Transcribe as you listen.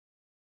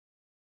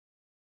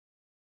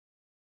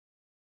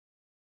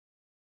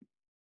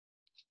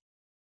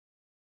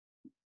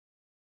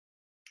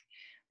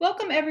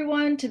Welcome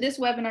everyone to this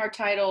webinar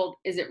titled,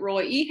 Is it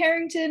Roy E.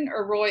 Harrington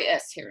or Roy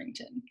S.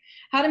 Harrington?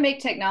 How to make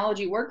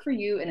technology work for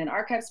you in an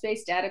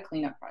ArchiveSpace data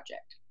cleanup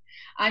project.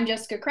 I'm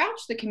Jessica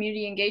Crouch, the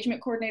Community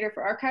Engagement Coordinator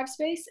for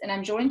ArchiveSpace, and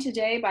I'm joined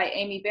today by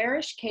Amy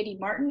Barish, Katie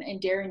Martin,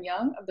 and Darren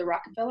Young of the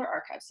Rockefeller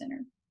Archive Center.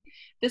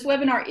 This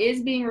webinar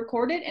is being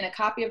recorded, and a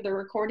copy of the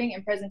recording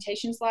and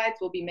presentation slides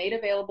will be made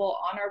available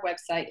on our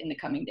website in the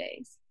coming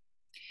days.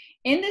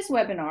 In this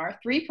webinar,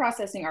 3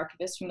 processing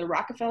archivists from the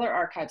Rockefeller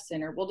Archive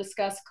Center will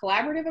discuss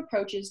collaborative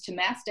approaches to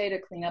mass data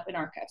cleanup in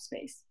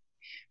ArchiveSpace.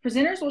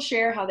 Presenters will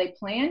share how they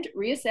planned,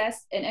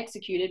 reassessed, and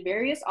executed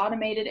various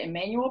automated and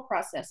manual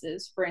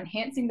processes for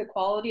enhancing the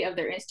quality of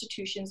their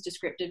institution's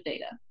descriptive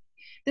data.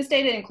 This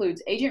data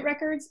includes agent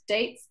records,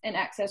 dates, and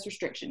access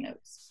restriction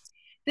notes.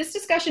 This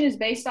discussion is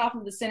based off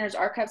of the Center's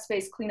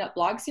ArchiveSpace Cleanup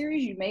blog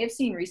series you may have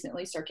seen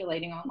recently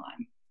circulating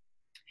online.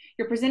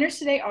 Your presenters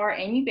today are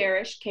Amy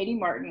Barish, Katie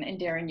Martin, and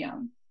Darren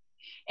Young.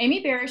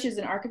 Amy Barish is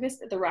an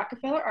archivist at the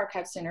Rockefeller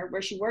Archive Center,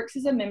 where she works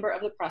as a member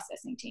of the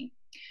processing team.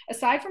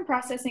 Aside from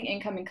processing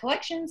incoming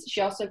collections,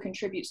 she also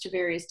contributes to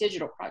various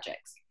digital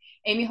projects.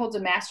 Amy holds a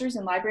master's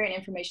in library and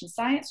information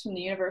science from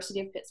the University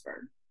of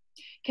Pittsburgh.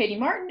 Katie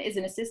Martin is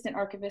an assistant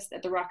archivist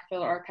at the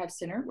Rockefeller Archive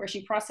Center, where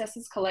she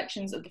processes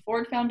collections of the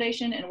Ford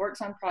Foundation and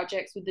works on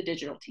projects with the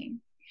digital team.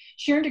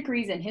 She earned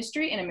degrees in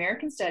History and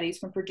American Studies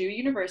from Purdue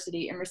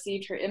University and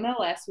received her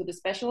MLS with a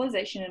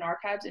specialization in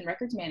Archives and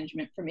Records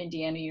Management from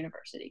Indiana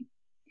University.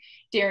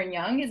 Darren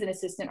Young is an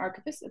assistant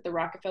archivist at the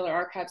Rockefeller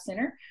Archive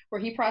Center, where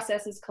he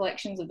processes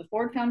collections of the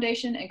Ford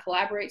Foundation and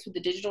collaborates with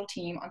the digital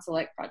team on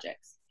select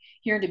projects.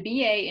 He earned a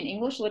BA in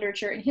English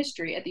Literature and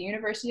History at the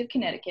University of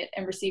Connecticut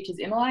and received his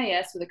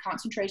MLIS with a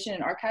concentration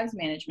in Archives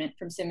Management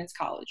from Simmons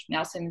College,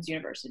 now Simmons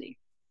University.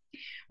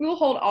 We will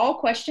hold all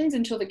questions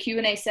until the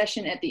Q&A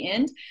session at the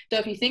end, though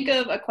if you think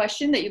of a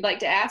question that you'd like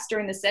to ask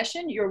during the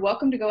session, you're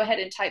welcome to go ahead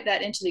and type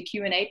that into the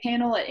Q&A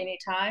panel at any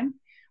time.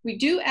 We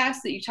do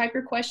ask that you type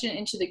your question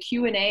into the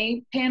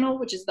Q&A panel,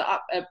 which is the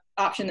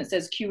option that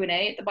says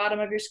Q&A at the bottom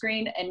of your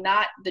screen, and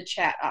not the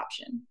chat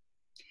option.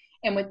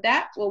 And with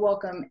that, we'll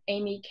welcome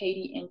Amy,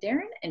 Katie, and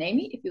Darren. And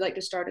Amy, if you'd like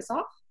to start us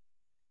off.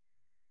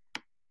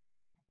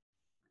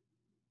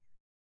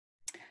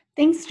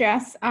 Thanks,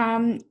 Jess.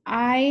 I'm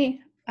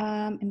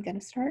going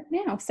to start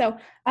now. So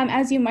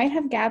as you might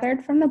have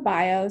gathered from the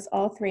bios,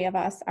 all 3 of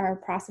us are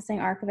processing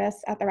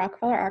archivists at the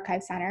Rockefeller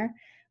Archive Center,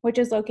 which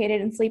is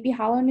located in Sleepy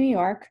Hollow, New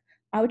York,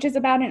 which is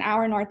about an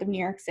hour north of New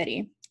York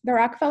City. The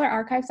Rockefeller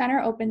Archive Center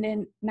opened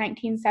in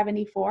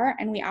 1974,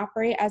 and we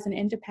operate as an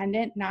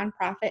independent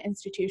nonprofit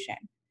institution.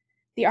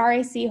 The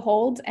RAC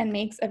holds and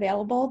makes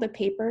available the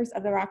papers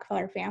of the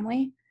Rockefeller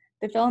family,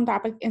 the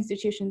philanthropic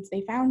institutions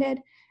they founded,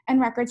 and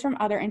records from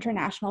other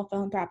international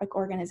philanthropic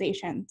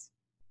organizations.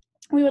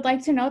 We would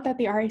like to note that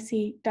the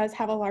RAC does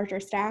have a larger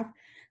staff.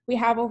 We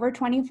have over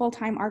 20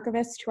 full-time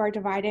archivists who are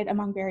divided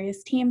among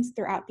various teams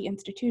throughout the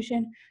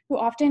institution, who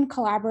often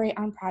collaborate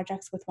on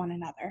projects with one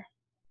another.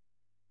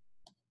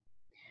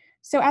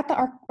 So at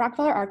the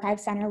Rockefeller Archive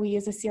Center, we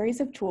use a series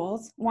of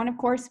tools, one of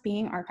course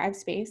being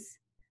ArchiveSpace.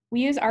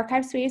 We use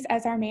ArchiveSpace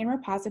as our main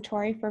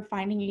repository for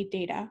finding need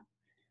data.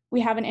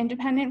 We have an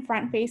independent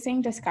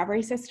front-facing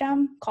discovery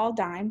system called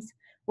DIMES,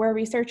 where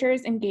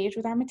researchers engage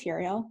with our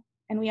material.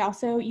 And we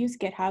also use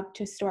GitHub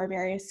to store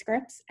various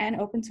scripts and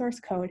open source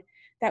code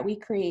that we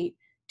create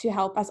to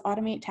help us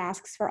automate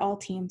tasks for all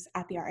teams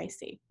at the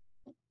RAC.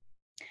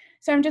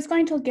 So I'm just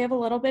going to give a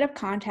little bit of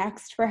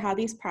context for how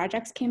these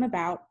projects came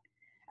about.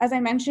 As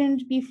I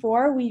mentioned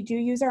before, we do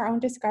use our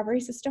own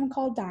discovery system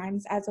called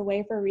DIMES as a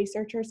way for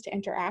researchers to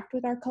interact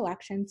with our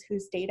collections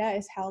whose data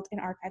is held in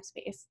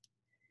ArchiveSpace.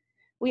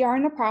 We are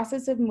in the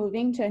process of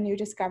moving to a new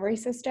discovery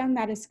system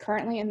that is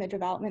currently in the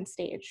development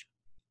stage.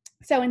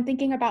 So in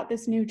thinking about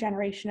this new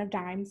generation of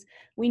DIMES,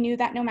 we knew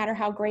that no matter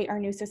how great our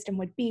new system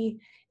would be,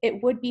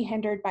 it would be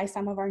hindered by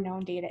some of our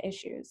known data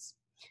issues.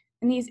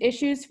 And these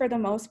issues, for the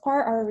most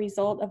part, are a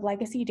result of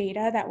legacy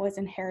data that was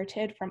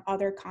inherited from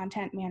other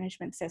content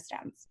management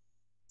systems.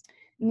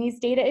 And these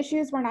data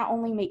issues were not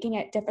only making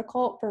it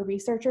difficult for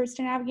researchers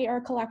to navigate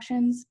our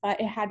collections, but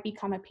it had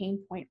become a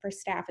pain point for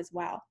staff as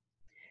well.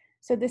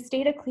 So this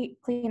data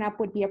cleanup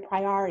would be a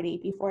priority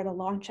before the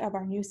launch of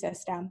our new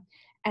system,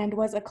 and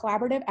was a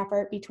collaborative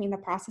effort between the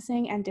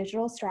processing and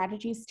digital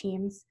strategies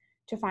teams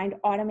to find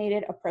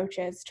automated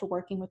approaches to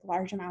working with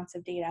large amounts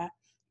of data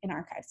in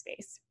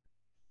ArchiveSpace.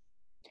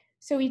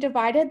 So we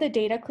divided the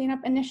data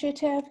cleanup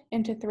initiative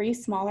into 3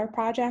 smaller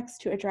projects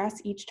to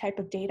address each type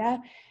of data,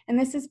 and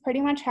this is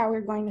pretty much how we're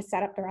going to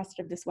set up the rest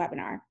of this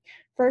webinar.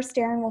 First,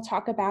 Darren will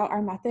talk about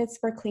our methods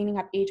for cleaning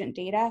up agent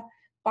data,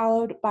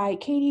 followed by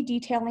Katie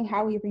detailing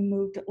how we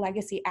removed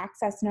legacy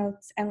access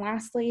notes, and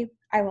lastly,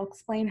 I will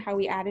explain how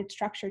we added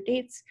structured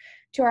dates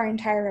to our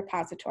entire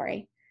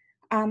repository.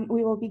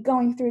 We will be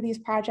going through these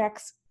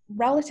projects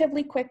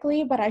relatively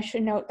quickly, but I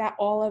should note that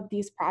all of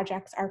these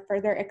projects are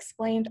further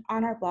explained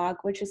on our blog,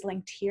 which is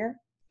linked here.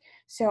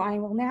 So I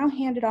will now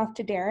hand it off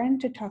to Darren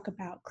to talk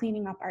about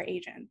cleaning up our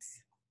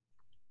agents.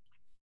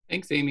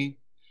 Thanks, Amy.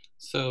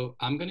 So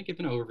I'm going to give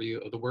an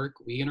overview of the work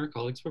we and our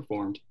colleagues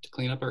performed to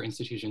clean up our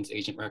institution's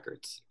agent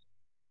records.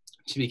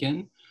 To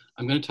begin,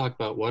 I'm going to talk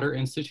about what our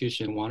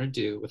institution wanted to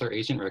do with our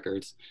agent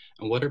records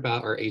and what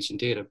about our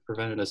agent data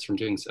prevented us from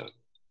doing so.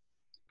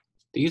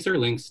 These are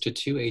links to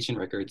two agent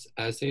records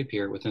as they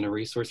appear within a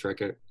resource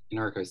record in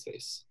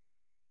ArchiveSpace.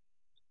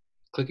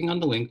 Clicking on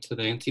the link to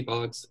the Nancy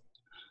Boggs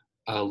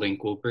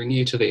link will bring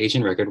you to the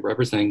agent record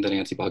representing the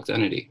Nancy Boggs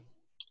entity.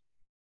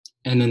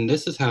 And then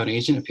this is how an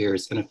agent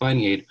appears in a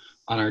finding aid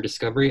on our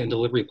discovery and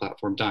delivery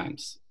platform,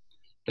 DIMES.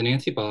 The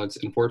Nancy Boggs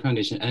and Ford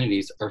Foundation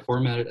entities are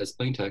formatted as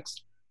plain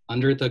text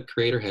under the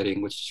creator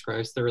heading, which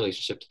describes the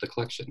relationship to the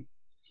collection.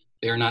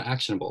 They are not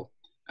actionable,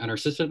 and our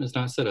system is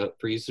not set up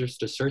for users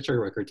to search our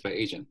records by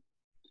agent.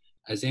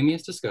 As Amy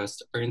has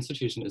discussed, our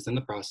institution is in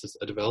the process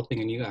of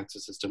developing a new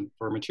access system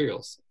for our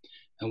materials.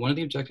 And one of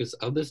the objectives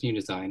of this new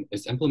design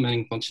is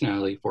implementing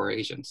functionality for our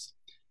agents.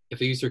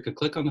 If a user could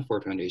click on the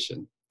Ford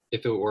Foundation,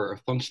 if it were a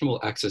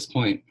functional access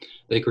point,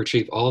 they could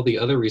retrieve all of the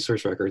other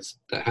resource records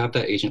that have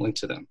that agent linked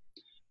to them.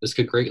 This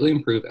could greatly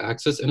improve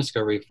access and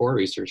discovery for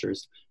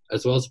researchers,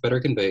 as well as better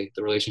convey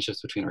the relationships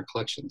between our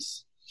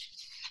collections.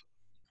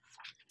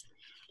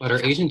 But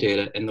our agent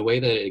data and the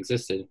way that it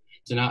existed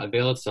did not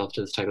avail itself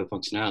to this type of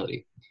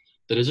functionality.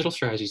 The digital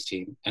strategies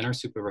team and our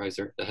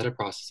supervisor, the head of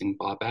processing,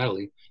 Bob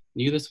Baddeley,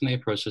 knew this when they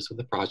approached us with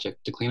the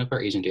project to clean up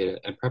our agent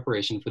data in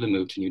preparation for the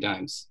move to new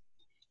DIMES.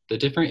 The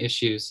different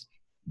issues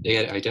they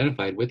had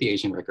identified with the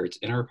agent records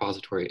in our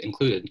repository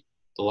included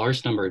the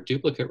large number of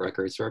duplicate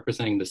records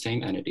representing the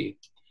same entity,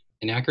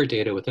 inaccurate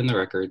data within the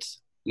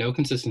records, no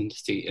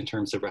consistency in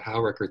terms of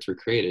how records were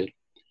created,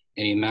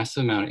 and a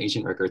massive amount of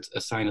agent records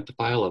assigned at the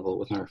file level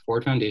within our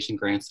Ford Foundation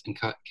grants and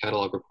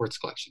catalog reports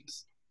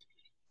collections.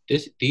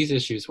 These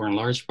issues were in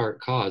large part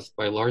caused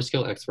by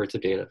large-scale exports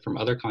of data from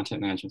other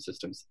content management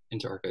systems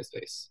into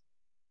ArchiveSpace.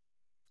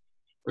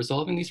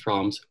 Resolving these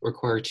problems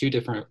required two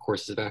different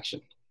courses of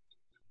action.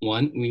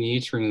 One, we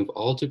needed to remove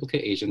all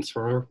duplicate agents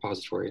from our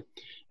repository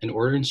in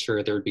order to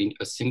ensure there would be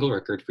a single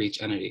record for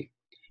each entity,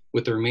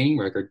 with the remaining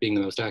record being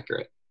the most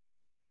accurate.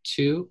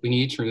 Two, we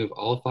needed to remove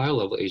all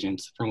file-level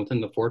agents from within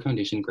the Ford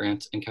Foundation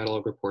grants and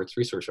catalog reports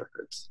resource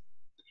records.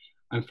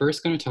 I'm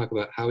first going to talk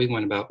about how we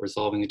went about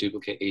resolving a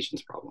duplicate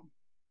agents problem.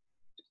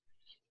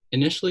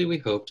 Initially, we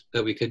hoped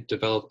that we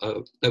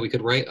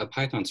could write a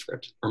Python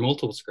script or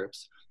multiple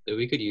scripts that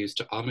we could use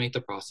to automate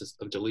the process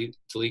of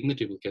deleting the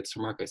duplicates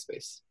from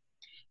ArchiveSpace.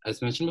 As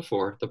mentioned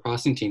before, the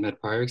processing team had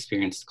prior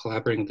experience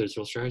collaborating with the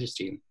digital strategies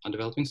team on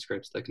developing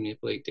scripts that can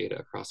manipulate data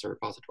across our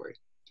repository.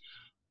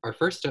 Our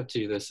first step to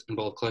do this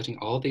involved collecting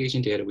all the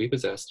agent data we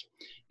possessed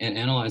and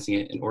analyzing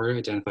it in order to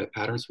identify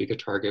patterns we could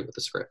target with the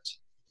script.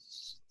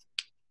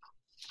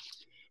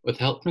 With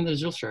help from the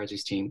digital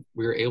strategies team,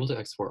 we were able to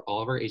export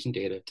all of our agent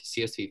data to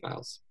CSV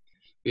files.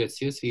 We had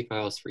CSV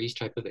files for each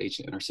type of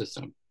agent in our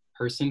system: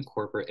 person,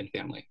 corporate, and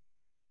family.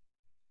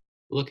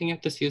 Looking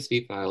at the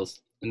CSV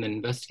files and then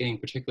investigating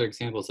particular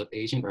examples of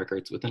agent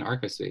records within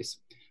ArchiveSpace,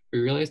 we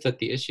realized that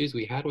the issues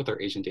we had with our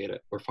agent data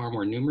were far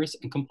more numerous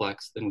and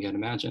complex than we had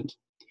imagined.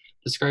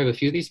 To describe a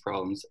few of these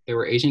problems, there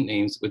were agent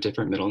names with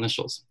different middle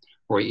initials: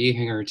 Roy E.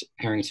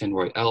 Harrington,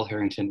 Roy L.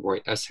 Harrington,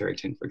 Roy S.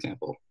 Harrington, for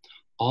example,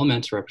 all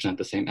meant to represent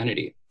the same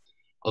entity.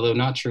 Although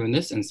not true in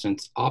this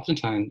instance,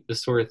 oftentimes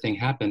this sort of thing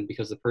happened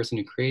because the person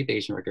who created the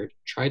agent record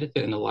tried to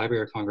fit in the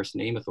Library of Congress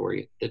name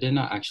authority that did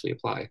not actually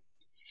apply.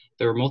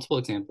 There were multiple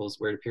examples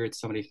where it appeared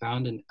somebody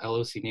found an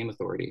LOC name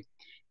authority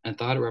and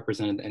thought it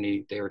represented the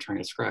entity they were trying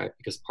to describe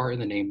because part of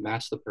the name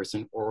matched the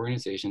person or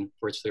organization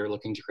for which they were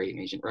looking to create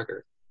an agent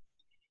record.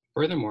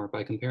 Furthermore,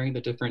 by comparing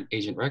the different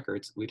agent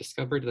records, we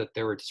discovered that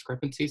there were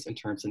discrepancies in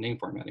terms of name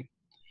formatting.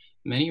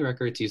 Many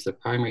records use the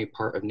primary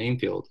part of name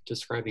field to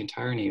describe the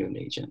entire name of an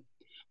agent,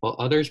 while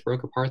others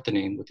broke apart the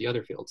name with the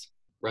other fields: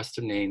 rest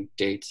of name,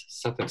 dates,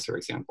 suffix, for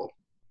example.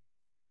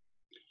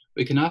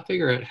 We could not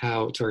figure out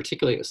how to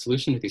articulate a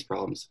solution to these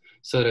problems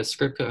so that a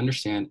script could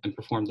understand and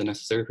perform the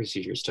necessary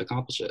procedures to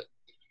accomplish it.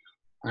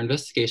 Our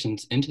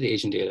investigations into the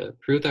agent data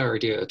proved that our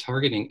idea of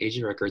targeting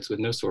agent records with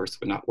no source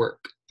would not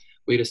work.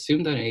 We had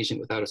assumed that an agent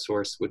without a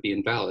source would be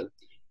invalid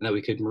and that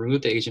we could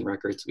remove the agent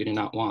records we did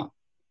not want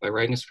by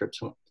writing a script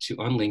to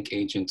unlink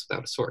agents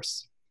without a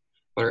source.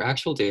 But our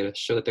actual data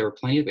show that there were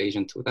plenty of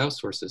agents without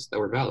sources that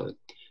were valid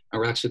and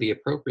were actually the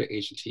appropriate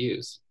agent to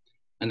use,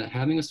 and that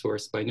having a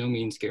source by no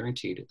means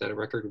guaranteed that a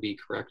record would be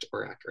correct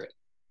or accurate.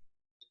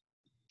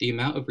 The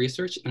amount of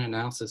research and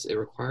analysis it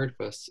required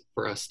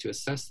for us to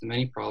assess the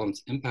many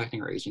problems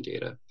impacting our agent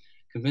data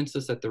convinced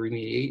us that the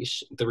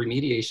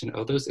remediation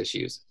of those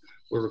issues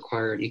would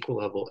require an equal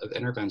level of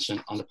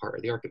intervention on the part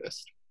of the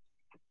archivist.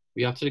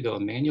 We opted to go a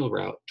manual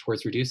route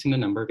towards reducing the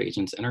number of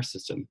agents in our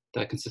system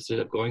that consisted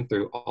of going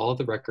through all of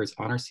the records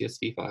on our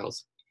CSV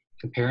files,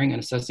 comparing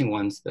and assessing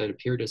ones that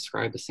appear to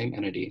describe the same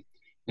entity,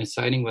 and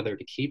deciding whether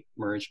to keep,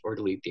 merge, or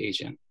delete the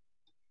agent.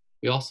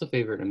 We also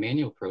favored a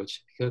manual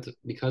approach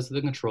because of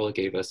the control it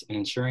gave us in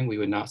ensuring we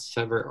would not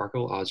sever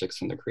archival objects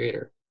from their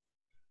creator.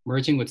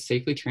 Merging would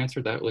safely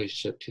transfer that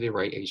relationship to the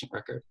right agent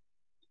record.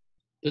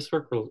 This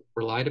work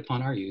relied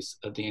upon our use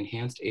of the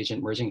enhanced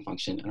agent merging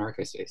function in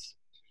ArchiveSpace,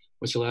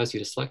 which allows you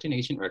to select an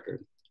agent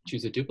record,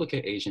 choose a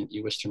duplicate agent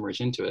you wish to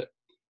merge into it,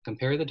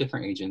 compare the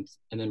different agents,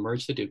 and then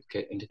merge the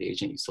duplicate into the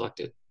agent you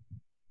selected.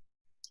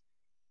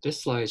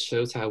 This slide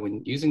shows how,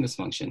 when using this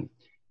function,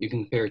 you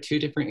can compare two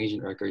different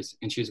agent records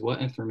and choose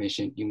what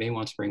information you may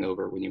want to bring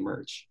over when you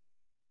merge.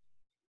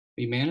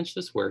 We managed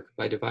this work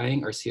by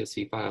dividing our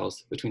CSV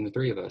files between the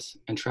three of us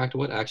and tracked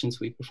what actions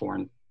we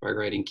performed by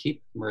writing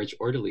keep, merge,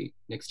 or delete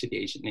next to the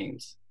agent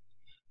names.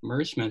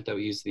 Merge meant that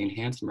we used the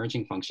enhanced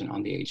merging function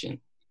on the agent.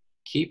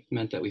 Keep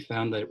meant that we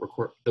found that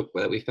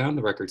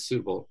the record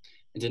suitable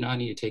and did not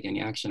need to take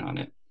any action on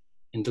it.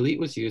 And delete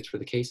was used for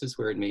the cases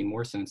where it made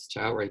more sense to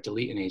outright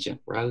delete an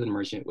agent rather than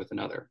merge it with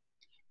another.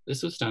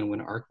 This was done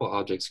when archival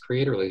objects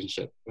create a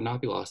relationship would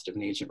not be lost if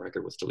an agent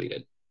record was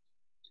deleted.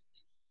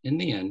 In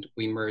the end,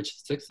 we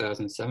merged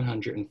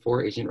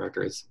 6,704 agent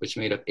records, which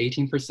made up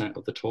 18%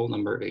 of the total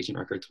number of agent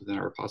records within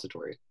our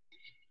repository.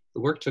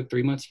 The work took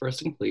 3 months for us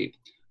to complete,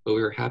 but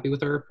we were happy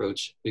with our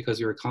approach because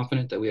we were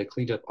confident that we had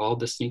cleaned up all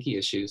the sneaky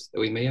issues that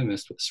we may have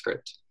missed with the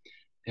script.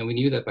 And we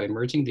knew that by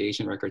merging the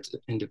agent records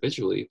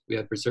individually, we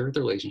had preserved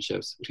the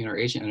relationships between our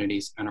agent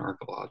entities and our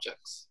archival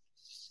objects.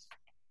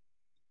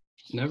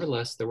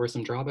 Nevertheless, there were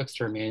some drawbacks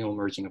to our manual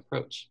merging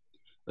approach.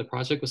 The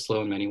project was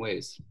slow in many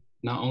ways.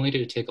 Not only did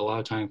it take a lot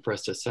of time for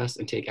us to assess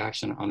and take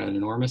action on an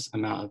enormous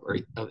amount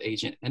of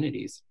agent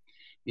entities,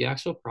 the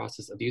actual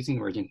process of using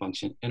the merging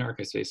function in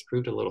ArchiveSpace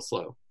proved a little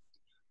slow.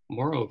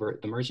 Moreover,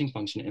 the merging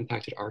function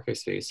impacted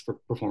ArchiveSpace for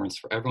performance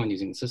for everyone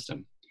using the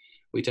system.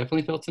 We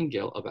definitely felt some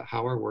guilt about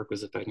how our work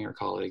was affecting our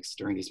colleagues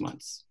during these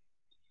months.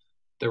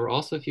 There were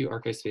also a few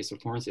ArchiveSpace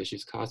performance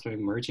issues caused by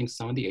merging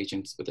some of the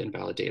agents with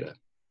invalid data.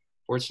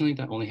 Fortunately,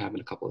 that only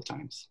happened a couple of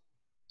times.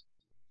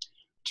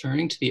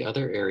 Turning to the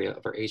other area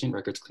of our agent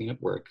records cleanup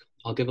work,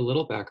 I'll give a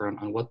little background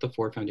on what the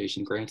Ford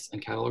Foundation grants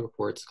and catalog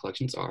reports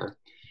collections are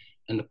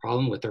and the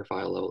problem with their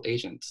file level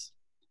agents.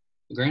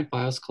 The grant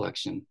files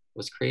collection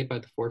was created by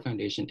the Ford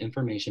Foundation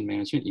Information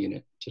Management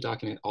Unit to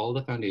document all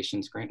the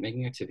Foundation's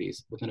grant-making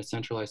activities within a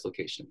centralized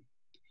location.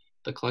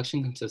 The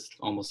collection consists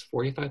of almost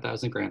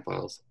 45,000 grant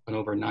files and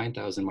over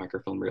 9,000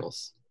 microfilm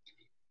reels.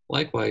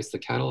 Likewise, the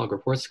catalog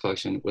reports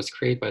collection was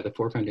created by the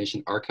Ford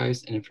Foundation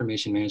Archives and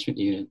Information Management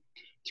Unit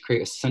to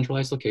create a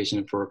centralized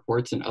location for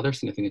reports and other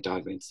significant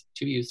documents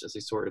to be used as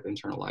a sort of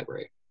internal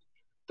library.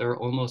 There are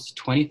almost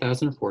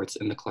 20,000 reports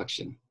in the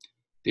collection.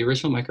 The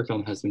original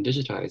microfilm has been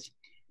digitized,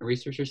 and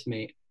researchers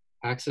may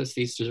access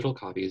these digital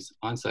copies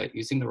on-site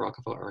using the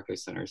Rockefeller Archive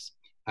Center's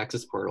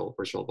Access Portal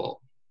Virtual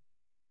Vault.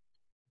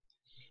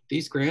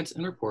 These grants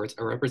and reports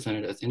are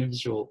represented as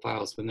individual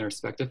files within their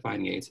respective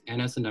finding aids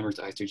and as the numbers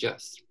I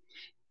suggest.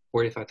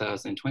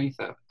 45,000 and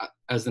 20,000,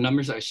 as the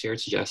numbers I shared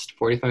suggest,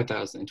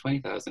 45,000 and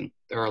 20,000,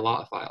 there are a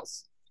lot of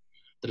files.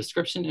 The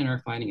description in our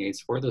finding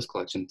aids for those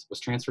collections was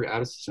transferred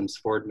out of systems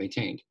Ford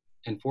maintained,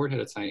 and Ford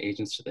had assigned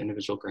agents to the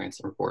individual grants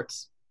and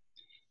reports.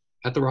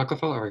 At the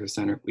Rockefeller Archive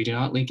Center, we do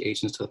not link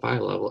agents to the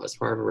file level as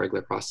part of a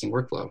regular processing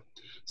workflow,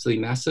 so the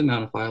massive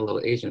amount of file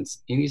level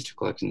agents in these two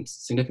collections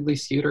significantly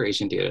skewed our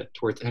agent data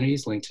towards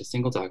entities linked to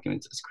single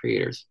documents as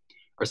creators,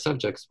 or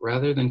subjects,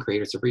 rather than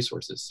creators of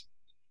resources.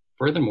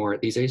 Furthermore,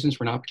 these agents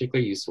were not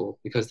particularly useful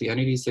because the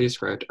entities they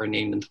described are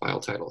named in the file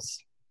titles.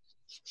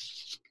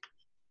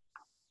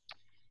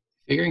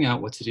 Figuring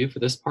out what to do for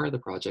this part of the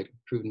project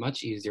proved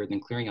much easier than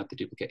clearing out the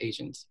duplicate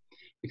agents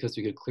because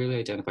we could clearly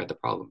identify the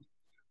problem.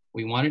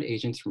 We wanted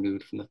agents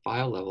removed from the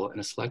file level in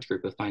a select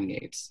group of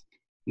finding aids.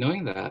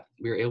 Knowing that,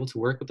 we were able to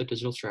work with the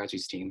digital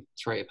strategies team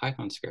to write a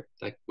Python script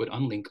that would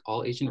unlink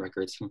all agent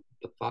records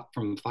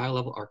from file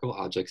level archival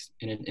objects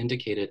in an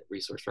indicated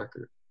resource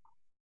record.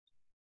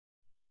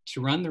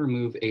 To run the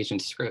remove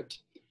agent script,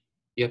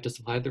 you have to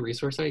supply the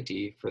resource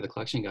ID for the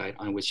collection guide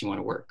on which you want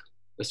to work.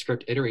 The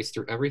script iterates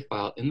through every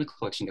file in the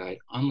collection guide,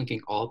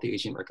 unlinking all of the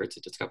agent records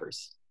it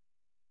discovers.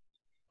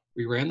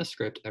 We ran the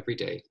script every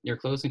day near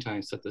closing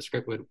time so that the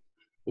script would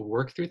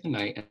work through the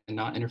night and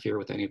not interfere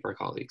with any of our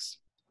colleagues.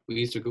 We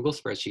used a Google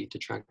spreadsheet to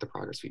track the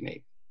progress we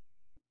made.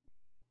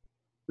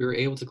 We were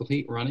able to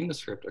complete running the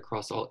script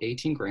across all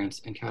 18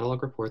 grants and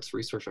catalog reports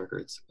resource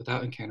records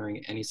without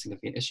encountering any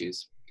significant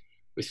issues.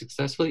 We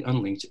successfully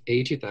unlinked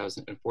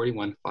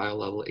 82,041 file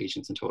level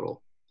agents in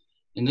total.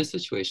 In this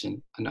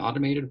situation, an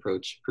automated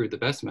approach proved the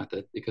best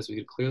method because we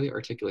could clearly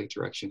articulate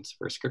directions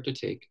for a script to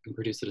take and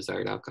produce the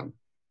desired outcome.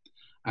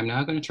 I'm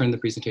now going to turn the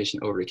presentation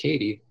over to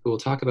Katie, who will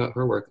talk about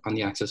her work on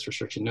the Access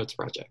Restriction Notes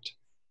project.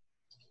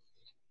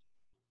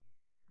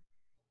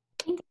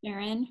 Thanks,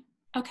 Aaron.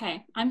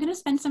 Okay, I'm going to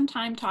spend some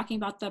time talking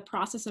about the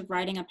process of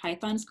writing a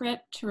Python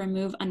script to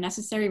remove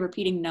unnecessary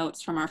repeating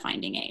notes from our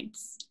finding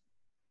aids.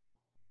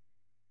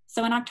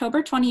 So in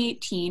October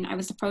 2018, I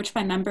was approached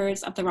by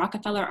members of the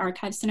Rockefeller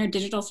Archive Center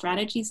Digital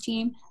Strategies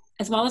team,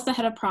 as well as the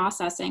head of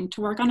processing,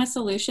 to work on a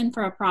solution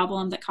for a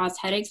problem that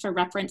caused headaches for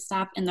reference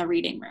staff in the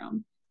reading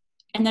room.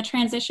 In the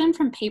transition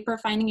from paper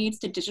finding aids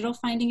to digital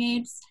finding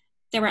aids,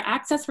 there were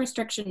access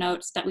restriction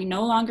notes that we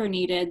no longer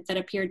needed that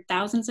appeared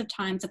thousands of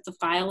times at the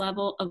file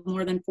level of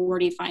more than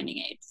 40 finding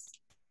aids.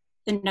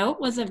 The note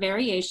was a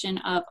variation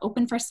of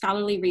open for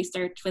scholarly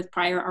research with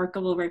prior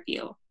archival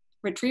review.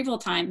 Retrieval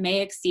time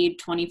may exceed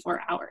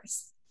 24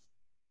 hours.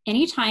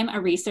 Anytime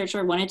a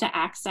researcher wanted to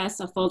access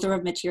a folder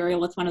of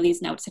material with one of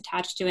these notes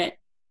attached to it,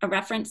 a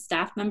reference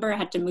staff member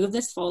had to move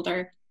this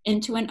folder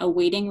into an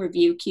awaiting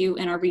review queue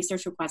in our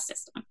research request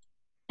system,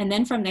 and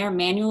then from there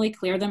manually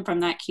clear them from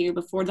that queue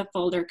before the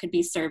folder could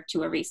be served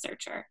to a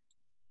researcher.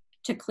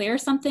 To clear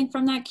something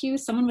from that queue,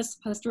 someone was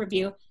supposed to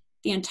review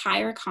the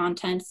entire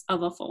contents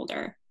of a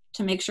folder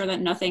to make sure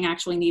that nothing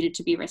actually needed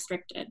to be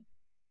restricted.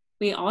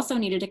 We also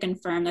needed to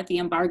confirm that the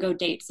embargo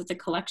dates at the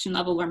collection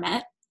level were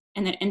met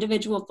and that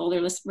individual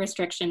folder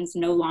restrictions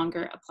no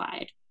longer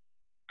applied.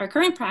 Our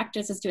current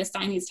practice is to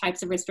assign these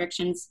types of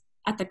restrictions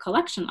at the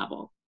collection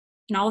level,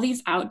 and all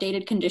these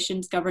outdated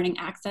conditions governing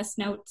access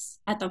notes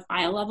at the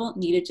file level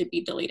needed to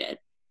be deleted.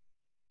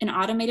 An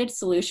automated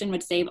solution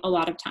would save a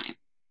lot of time.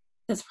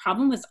 This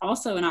problem was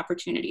also an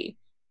opportunity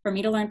for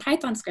me to learn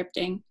Python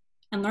scripting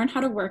and learn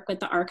how to work with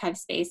the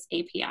ArchiveSpace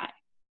API.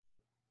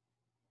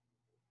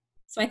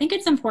 So I think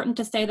it's important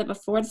to say that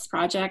before this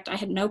project, I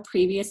had no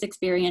previous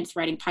experience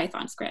writing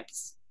Python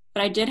scripts,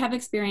 but I did have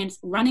experience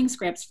running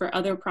scripts for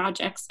other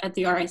projects at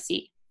the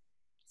RIC.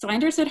 So I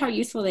understood how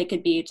useful they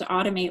could be to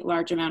automate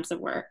large amounts of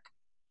work.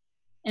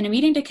 In a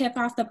meeting to kick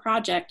off the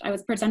project, I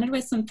was presented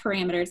with some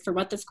parameters for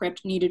what the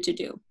script needed to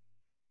do.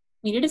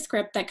 We needed a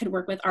script that could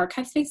work with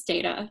ArchiveSpace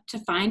data to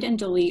find and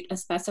delete a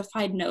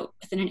specified note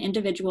within an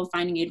individual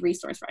finding aid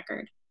resource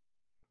record.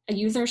 A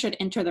user should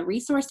enter the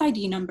resource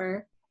ID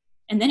number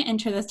and then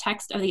enter the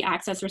text of the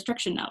access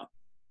restriction note.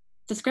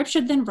 The script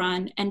should then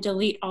run and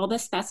delete all the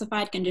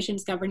specified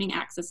conditions governing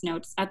access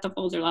notes at the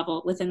folder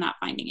level within that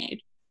finding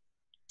aid.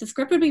 The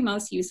script would be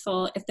most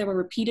useful if there were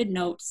repeated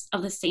notes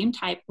of the same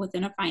type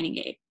within a finding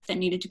aid that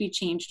needed to be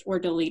changed or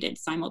deleted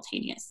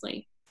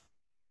simultaneously.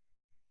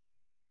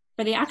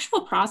 For the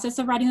actual process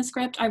of writing the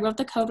script, I wrote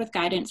the code with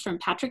guidance from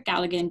Patrick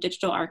Galligan,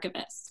 digital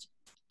archivist.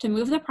 To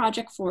move the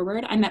project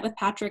forward, I met with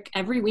Patrick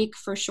every week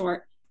for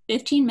short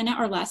 15-minute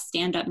or less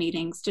stand-up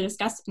meetings to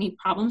discuss any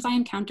problems I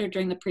encountered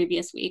during the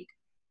previous week.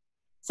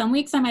 Some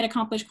weeks I might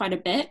accomplish quite a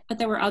bit, but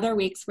there were other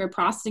weeks where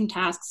processing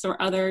tasks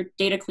or other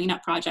data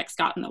cleanup projects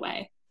got in the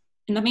way.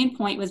 And the main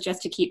point was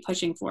just to keep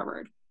pushing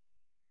forward.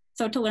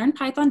 So to learn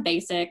Python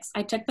basics,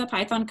 I took the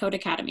Python Code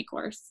Academy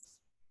course.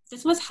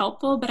 This was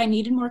helpful, but I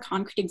needed more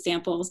concrete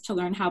examples to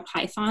learn how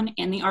Python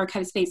and the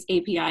ArchiveSpace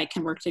API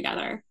can work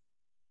together.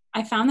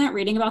 I found that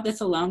reading about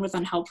this alone was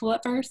unhelpful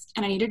at first,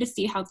 and I needed to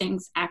see how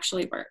things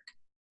actually work.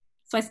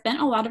 So I spent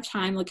a lot of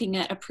time looking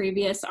at a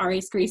previous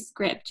RAC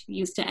script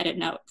used to edit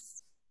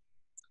notes.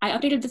 I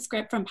updated the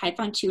script from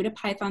Python 2 to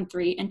Python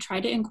 3 and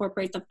tried to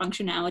incorporate the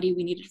functionality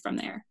we needed from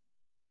there.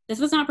 This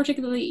was not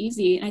particularly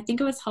easy, and I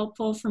think it was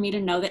helpful for me to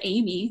know that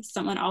Amy,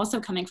 someone also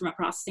coming from a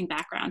processing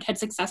background, had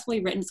successfully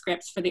written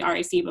scripts for the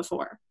RAC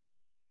before.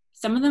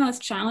 Some of the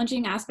most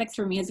challenging aspects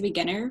for me as a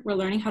beginner were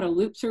learning how to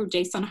loop through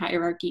JSON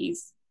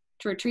hierarchies,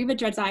 to retrieve a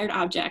desired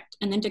object,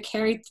 and then to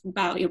carry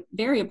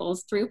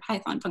variables through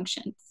Python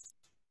functions.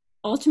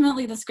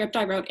 Ultimately, the script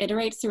I wrote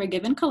iterates through a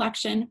given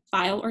collection,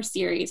 file, or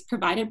series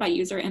provided by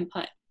user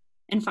input,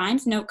 and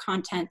finds note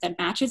content that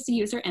matches the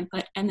user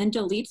input and then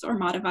deletes or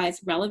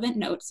modifies relevant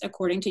notes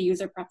according to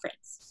user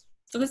preference.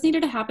 So this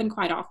needed to happen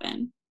quite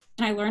often,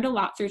 and I learned a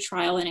lot through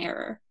trial and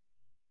error.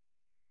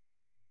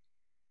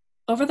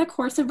 Over the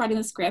course of writing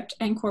the script,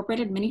 I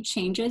incorporated many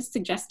changes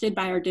suggested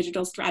by our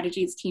digital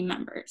strategies team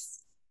members.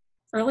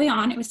 Early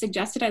on, it was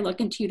suggested I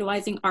look into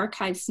utilizing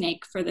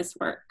ArchiveSnake for this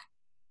work.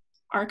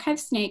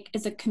 ArchiveSnake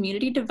is a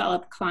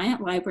community-developed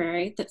client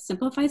library that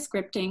simplifies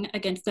scripting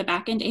against the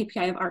backend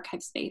API of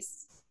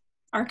ArchiveSpace.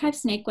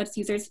 ArchiveSnake lets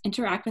users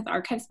interact with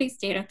ArchiveSpace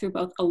data through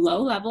both a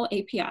low-level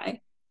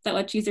API that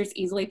lets users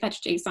easily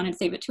fetch JSON and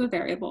save it to a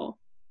variable,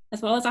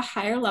 as well as a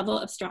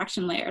higher-level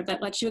abstraction layer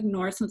that lets you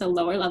ignore some of the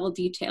lower-level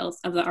details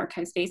of the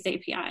ArchiveSpace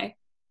API.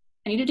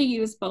 I needed to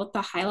use both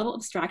the high-level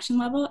abstraction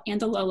level and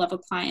the low-level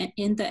client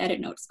in the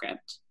edit note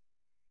script.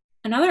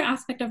 Another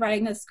aspect of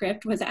writing this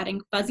script was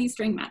adding fuzzy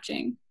string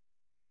matching.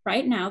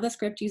 Right now, the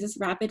script uses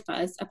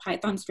RapidFuzz, a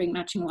Python string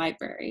matching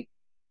library.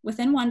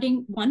 Within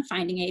one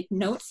finding aid,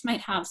 notes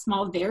might have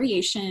small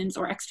variations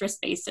or extra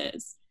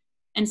spaces,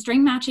 and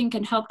string matching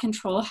can help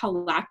control how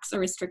lax or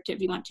restrictive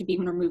you want to be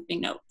when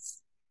removing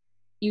notes.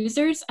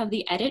 Users of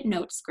the edit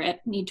note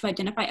script need to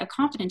identify a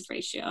confidence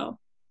ratio,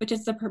 which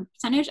is the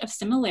percentage of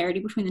similarity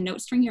between the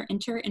note string you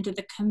enter into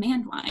the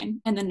command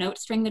line and the note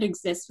string that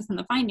exists within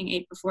the finding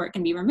aid before it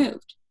can be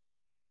removed.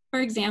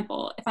 For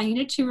example, if I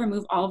needed to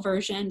remove all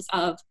versions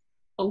of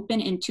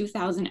open in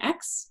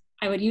 2000X,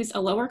 I would use a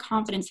lower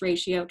confidence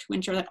ratio to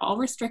ensure that all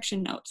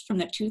restriction notes from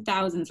the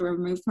 2000s were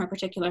removed from a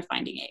particular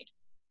finding aid.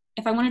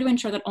 If I wanted to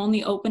ensure that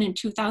only open in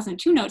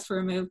 2002 notes were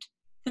removed,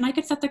 then I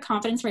could set the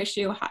confidence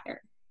ratio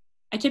higher.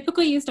 I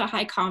typically used a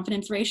high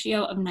confidence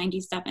ratio of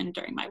 97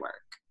 during my work.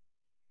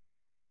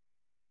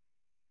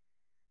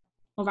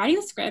 While writing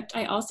the script,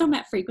 I also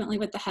met frequently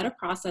with the head of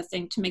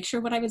processing to make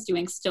sure what I was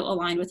doing still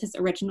aligned with his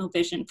original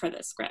vision for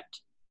this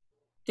script.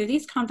 Through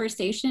these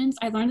conversations,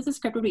 I learned that the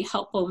script would be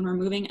helpful when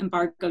removing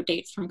embargo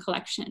dates from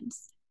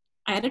collections.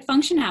 I added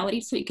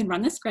functionality so you can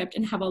run the script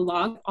and have a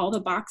log of all the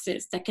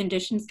boxes that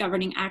conditions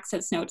governing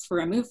access notes were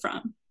removed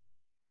from.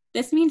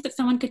 This means that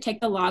someone could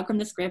take the log from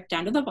the script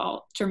down to the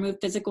vault to remove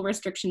physical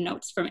restriction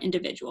notes from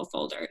individual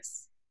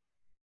folders.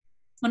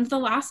 One of the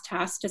last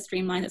tasks to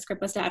streamline the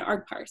script was to add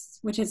argparse,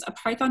 which is a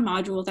Python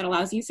module that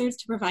allows users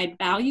to provide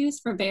values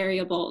for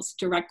variables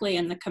directly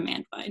in the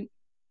command line.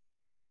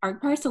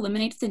 Argparse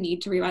eliminates the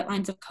need to rewrite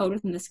lines of code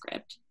within the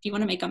script if you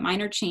want to make a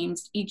minor change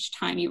each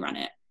time you run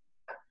it.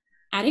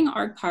 Adding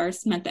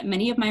argparse meant that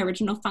many of my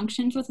original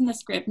functions within the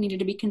script needed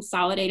to be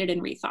consolidated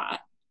and rethought.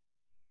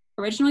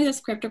 Originally, the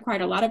script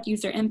required a lot of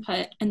user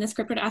input, and the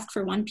script would ask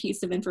for one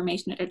piece of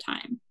information at a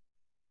time.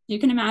 You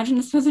can imagine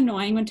this was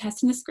annoying when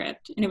testing the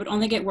script, and it would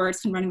only get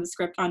worse when running the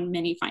script on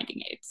many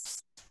finding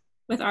aids.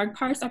 With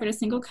argparse, I put a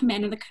single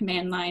command in the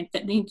command line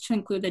that needs to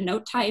include the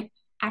note type,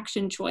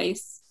 action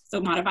choice,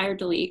 so modify or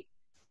delete,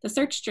 the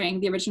search string,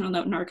 the original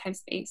note in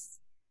ArchiveSpace,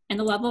 and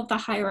the level of the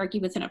hierarchy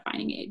within a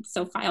finding aid,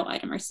 so file,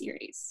 item, or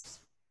series.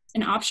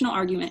 An optional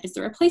argument is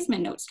the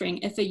replacement note string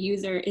if a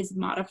user is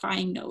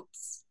modifying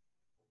notes.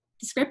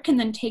 The script can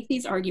then take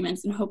these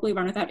arguments and hopefully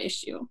run without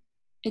issue.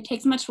 It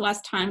takes much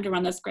less time to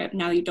run the script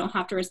now that you don't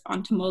have to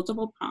respond to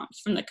multiple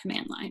prompts from the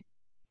command line.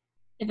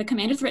 If a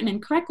command is written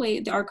incorrectly,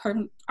 the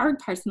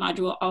argparse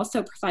module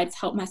also provides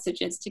help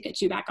messages to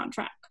get you back on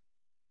track.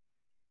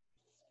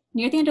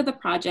 Near the end of the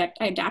project,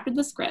 I adapted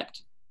the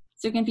script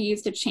so it can be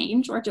used to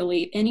change or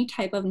delete any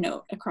type of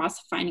note across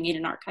a finding aid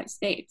in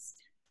ArchiveSpace,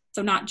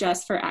 so not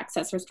just for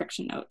access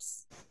restriction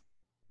notes.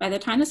 By the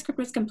time the script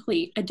was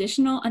complete,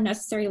 additional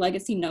unnecessary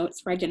legacy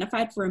notes were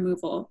identified for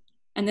removal,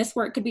 and this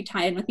work could be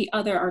tied in with the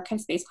other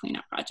ArchiveSpace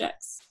cleanup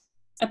projects.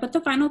 I put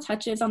the final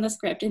touches on the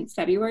script in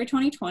February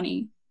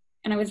 2020,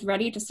 and I was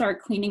ready to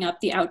start cleaning up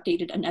the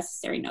outdated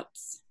unnecessary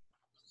notes.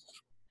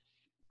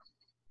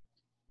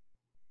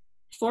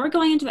 Before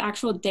going into the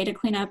actual data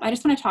cleanup, I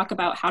just want to talk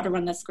about how to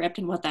run the script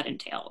and what that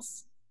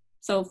entails.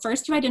 So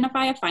first, you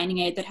identify a finding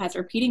aid that has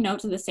repeating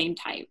notes of the same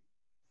type.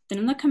 Then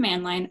in the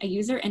command line, a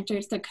user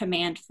enters the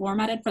command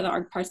formatted for the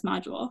argparse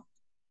module.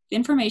 The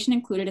information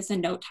included is the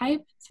note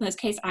type, so in this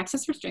case,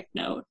 access restrict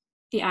note,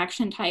 the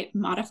action type,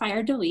 modify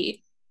or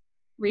delete,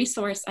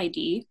 resource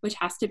ID, which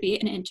has to be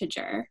an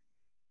integer,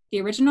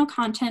 the original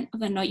content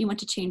of the note you want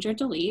to change or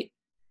delete,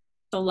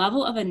 the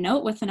level of a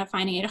note within a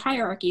finding aid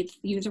hierarchy that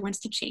the user wants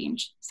to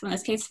change, so in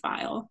this case,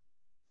 file,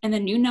 and the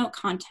new note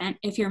content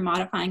if you're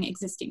modifying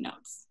existing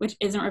notes, which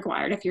isn't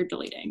required if you're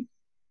deleting.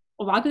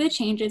 A log of the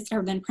changes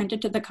are then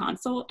printed to the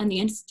console, and the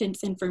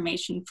instance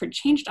information for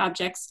changed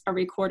objects are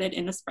recorded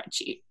in a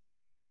spreadsheet.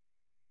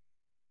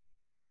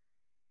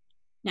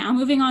 Now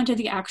moving on to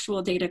the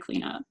actual data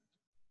cleanup.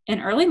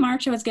 In early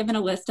March, I was given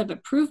a list of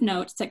approved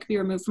notes that could be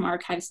removed from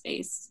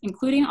ArchiveSpace,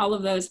 including all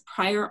of those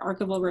prior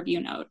archival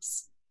review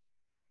notes.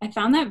 I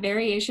found that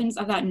variations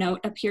of that note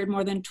appeared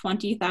more than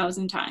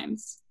 20,000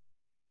 times.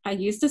 I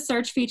used the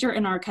search feature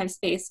in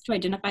ArchiveSpace to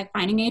identify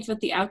finding aids with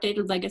the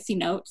outdated legacy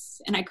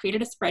notes, and I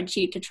created a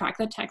spreadsheet to track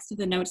the text of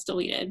the notes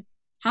deleted,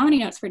 how many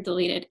notes were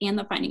deleted, and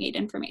the finding aid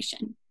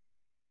information.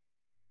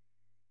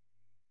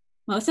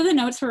 Most of the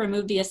notes were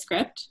removed via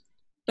script,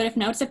 but if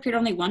notes appeared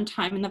only one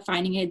time in the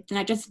finding aid, then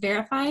I just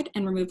verified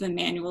and removed them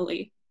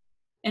manually.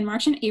 In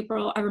March and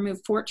April, I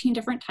removed 14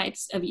 different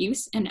types of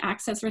use and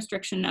access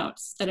restriction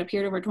notes that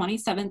appeared over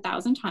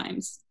 27,000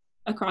 times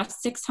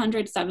across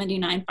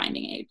 679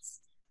 finding aids.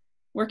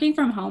 Working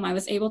from home, I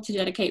was able to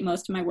dedicate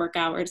most of my work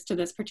hours to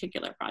this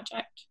particular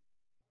project.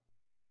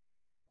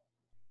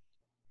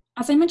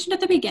 As I mentioned at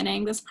the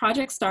beginning, this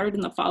project started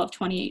in the fall of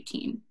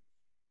 2018.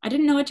 I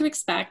didn't know what to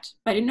expect,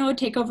 but I didn't know it would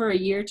take over a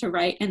year to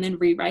write and then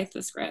rewrite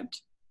the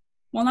script.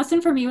 One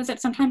lesson for me was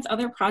that sometimes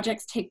other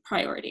projects take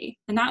priority,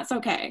 and that's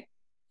okay.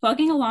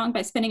 Plugging along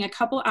by spending a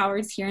couple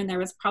hours here and there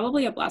was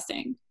probably a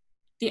blessing.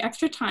 The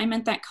extra time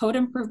meant that code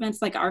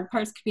improvements like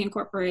argparse could be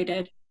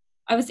incorporated.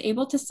 I was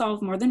able to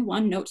solve more than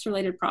one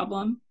notes-related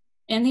problem.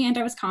 In the end,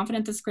 I was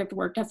confident the script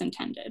worked as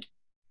intended.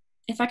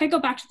 If I could go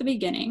back to the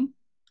beginning,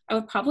 I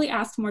would probably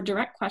ask more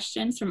direct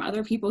questions from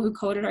other people who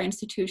coded our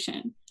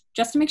institution,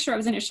 just to make sure I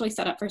was initially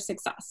set up for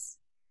success.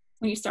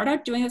 When you start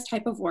out doing this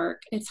type of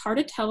work, it's hard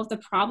to tell if the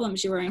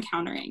problems you are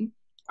encountering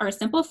are a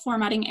simple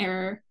formatting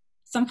error,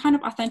 some kind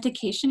of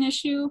authentication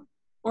issue,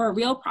 or a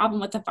real problem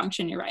with the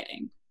function you're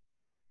writing.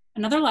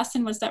 Another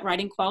lesson was that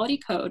writing quality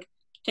code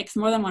takes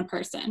more than one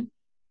person.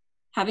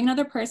 Having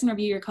another person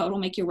review your code will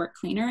make your work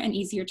cleaner and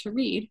easier to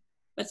read,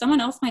 but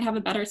someone else might have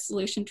a better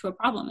solution to a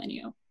problem than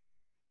you.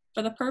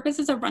 For the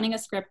purposes of running a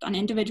script on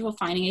individual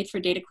finding aids for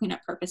data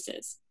cleanup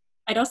purposes,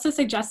 I'd also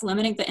suggest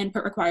limiting the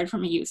input required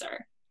from a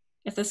user.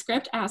 If the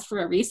script asks for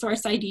a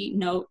resource ID,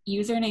 note,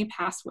 username,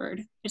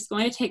 password, it's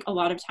going to take a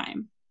lot of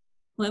time.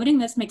 Limiting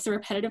this makes the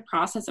repetitive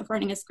process of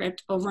writing a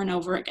script over and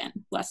over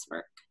again less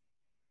work.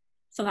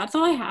 So that's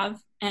all I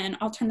have, and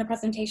I'll turn the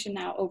presentation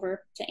now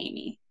over to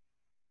Amy.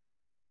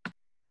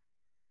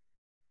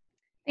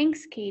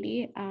 Thanks,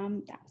 Katie.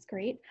 That was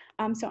great.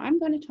 So I'm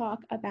going to talk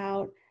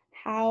about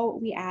how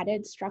we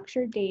added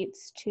structured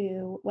dates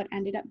to what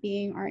ended up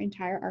being our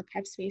entire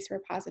ArchiveSpace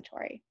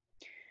repository.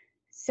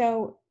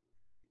 So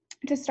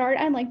to start,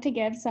 I'd like to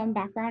give some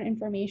background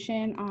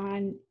information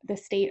on the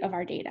state of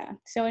our data.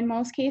 So in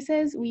most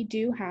cases, we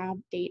do have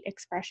date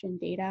expression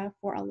data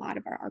for a lot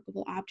of our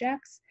archival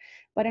objects,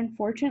 but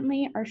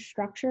unfortunately, our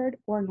structured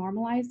or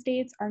normalized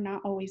dates are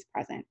not always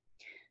present.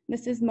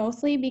 This is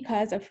mostly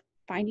because of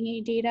finding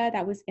a data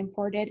that was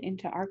imported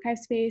into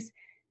ArchiveSpace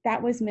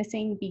that was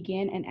missing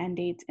begin and end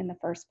dates in the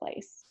first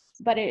place.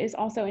 But it is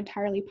also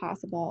entirely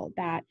possible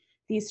that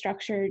these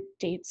structured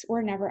dates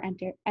were never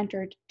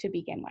entered to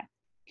begin with.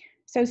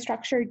 So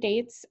structured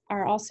dates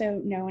are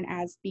also known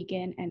as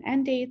begin and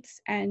end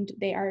dates, and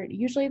they are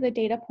usually the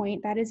data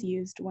point that is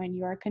used when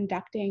you are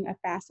conducting a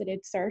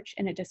faceted search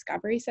in a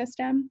discovery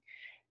system.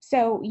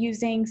 So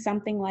using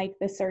something like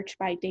the search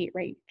by date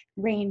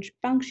range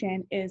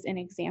function is an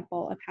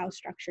example of how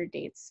structured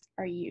dates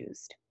are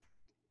used.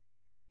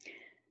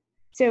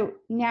 So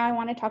now I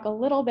want to talk a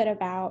little bit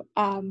about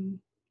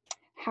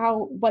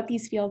what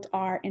these fields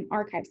are in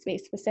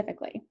ArchiveSpace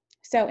specifically.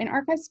 So in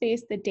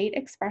ArchiveSpace, the date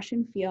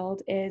expression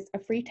field is a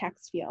free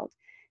text field,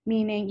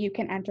 meaning you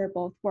can enter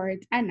both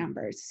words and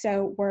numbers.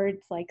 So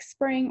words like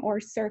spring or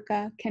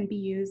circa can be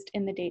used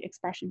in the date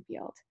expression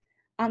field.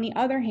 On the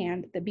other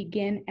hand, the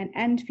begin and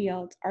end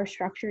fields are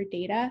structured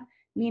data,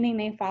 meaning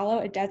they follow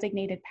a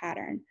designated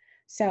pattern.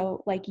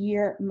 So like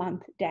year,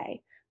 month,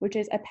 day, which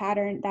is a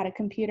pattern that a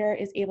computer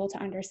is able to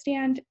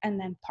understand and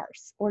then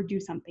parse or do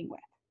something with.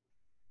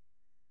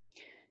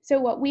 So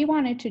what we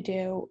wanted to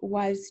do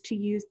was to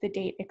use the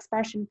date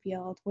expression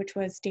field, which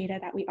was data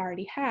that we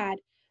already had,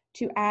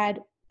 to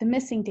add the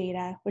missing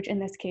data, which in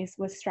this case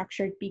was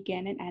structured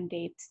begin and end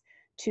dates,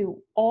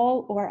 to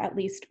all or at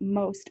least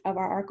most of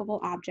our archival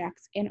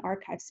objects in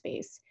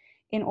ArchiveSpace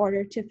in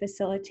order to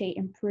facilitate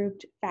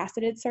improved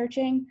faceted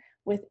searching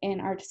within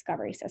our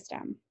discovery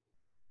system.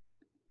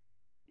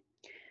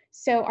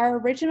 So our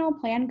original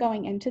plan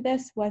going into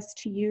this was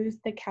to use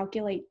the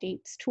calculate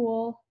dates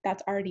tool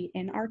that's already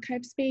in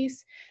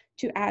ArchiveSpace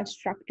to add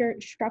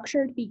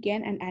structured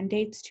begin and end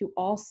dates to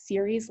all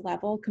series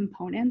level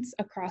components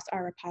across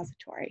our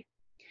repository.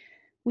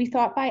 We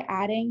thought by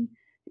adding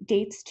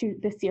dates to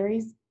the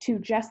series, to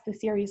just the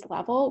series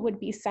level, would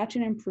be such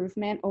an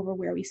improvement over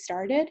where we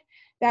started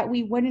that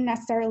we wouldn't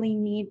necessarily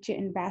need to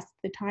invest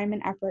the time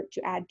and effort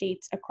to add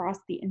dates across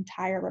the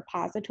entire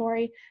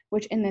repository,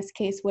 which in this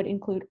case would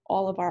include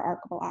all of our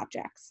archival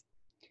objects.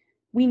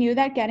 We knew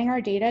that getting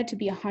our data to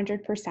be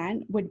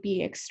 100% would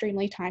be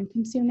extremely time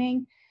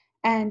consuming.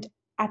 And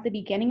at the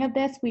beginning of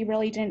this, we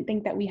really didn't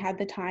think that we had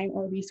the time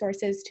or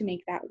resources to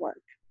make that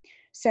work.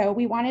 So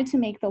we wanted to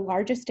make the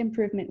largest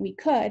improvement we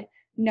could,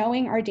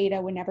 knowing our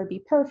data would never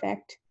be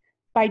perfect,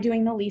 by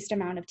doing the least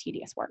amount of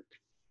tedious work.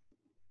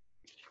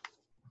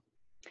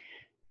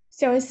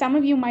 So as some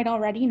of you might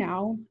already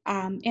know,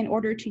 in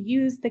order to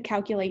use the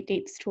calculate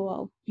dates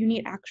tool, you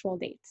need actual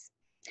dates.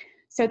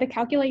 So the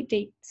calculate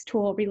dates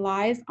tool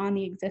relies on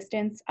the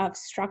existence of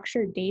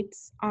structured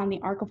dates on the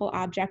archival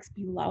objects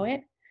below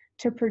it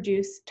to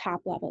produce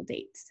top level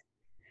dates.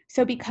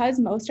 So because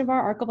most of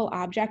our archival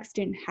objects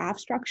didn't have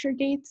structured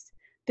dates,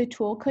 the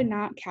tool could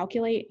not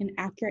calculate an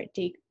accurate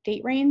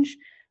date range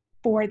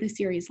for the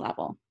series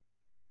level.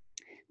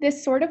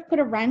 This sort of put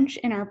a wrench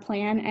in our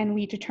plan, and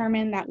we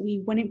determined that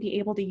we wouldn't be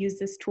able to use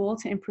this tool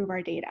to improve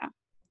our data.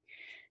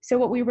 So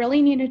what we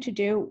really needed to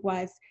do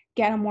was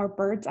get a more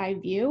bird's eye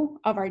view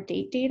of our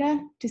date data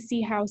to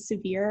see how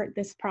severe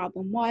this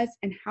problem was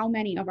and how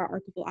many of our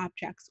archival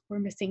objects were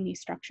missing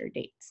these structured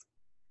dates.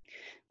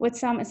 With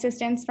some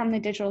assistance from the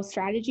digital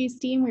strategies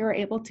team, we were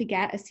able to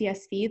get a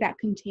CSV that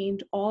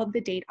contained all of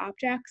the date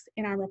objects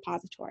in our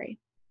repository.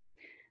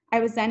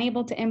 I was then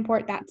able to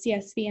import that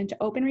CSV into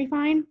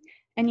OpenRefine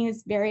and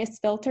use various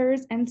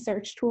filters and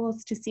search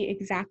tools to see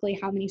exactly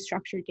how many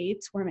structured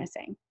dates were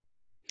missing.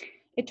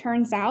 It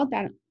turns out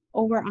that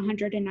over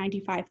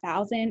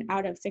 195,000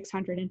 out of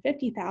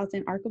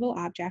 650,000 archival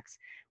objects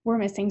were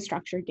missing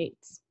structured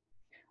dates.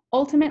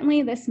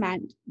 Ultimately, this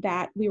meant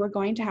that we were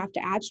going to have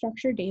to add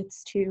structured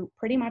dates to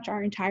pretty much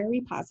our entire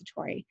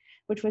repository,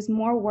 which was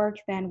more work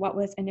than what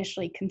was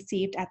initially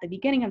conceived at the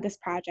beginning of this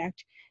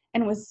project,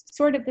 and was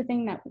sort of the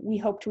thing that we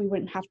hoped we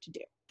wouldn't have to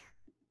do.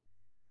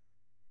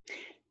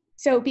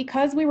 So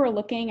because we were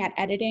looking at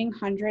editing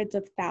hundreds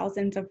of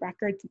thousands of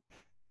records,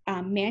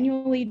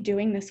 manually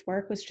doing this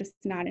work was just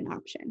not an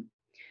option.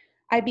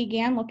 I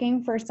began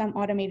looking for some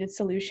automated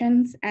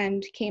solutions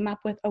and came up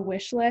with a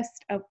wish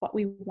list of what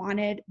we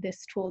wanted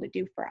this tool to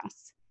do for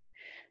us.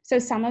 So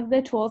some of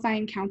the tools I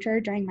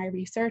encountered during my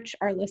research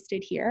are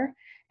listed here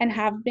and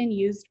have been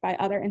used by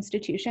other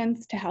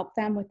institutions to help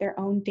them with their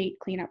own date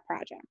cleanup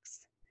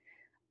projects.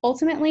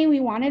 Ultimately, we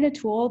wanted a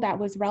tool that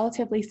was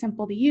relatively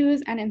simple to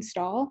use and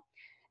install,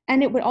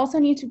 and it would also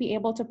need to be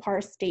able to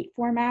parse date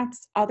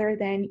formats other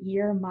than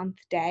year, month,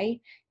 day,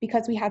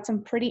 because we had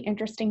some pretty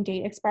interesting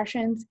date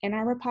expressions in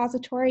our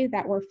repository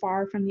that were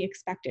far from the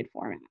expected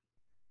format.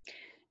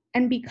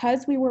 And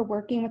because we were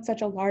working with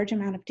such a large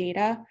amount of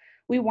data,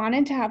 we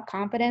wanted to have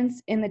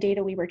confidence in the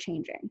data we were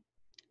changing.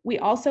 We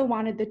also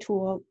wanted the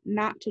tool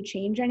not to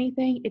change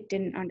anything it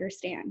didn't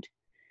understand.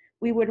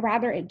 We would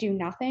rather it do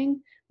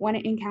nothing when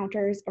it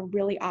encounters a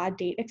really odd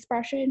date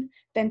expression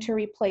than to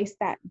replace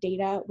that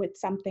data with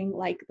something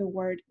like the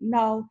word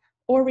null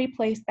or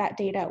replace that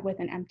data with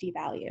an empty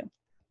value.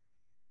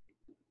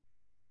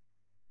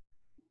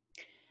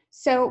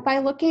 So by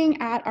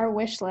looking at our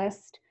wish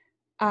list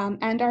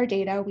and our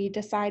data, we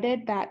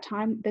decided that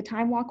the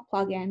TimeWalk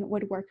plugin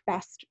would work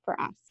best for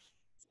us.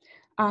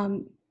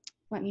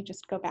 Let me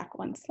just go back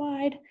one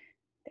slide.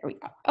 There we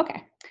go.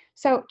 Okay.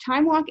 So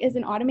TimeWalk is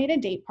an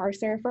automated date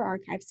parser for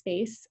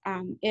ArchiveSpace.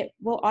 It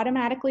will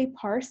automatically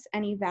parse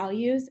any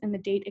values in the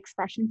date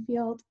expression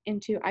field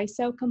into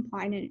ISO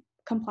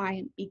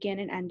compliant begin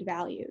and end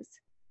values.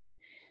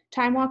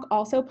 TimeWalk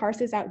also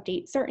parses out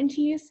date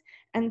certainties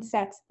and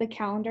sets the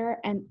calendar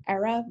and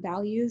era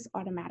values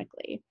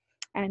automatically.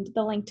 And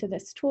the link to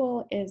this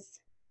tool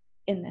is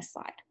in this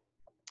slide.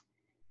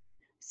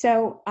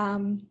 So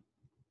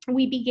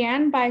we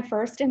began by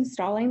first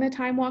installing the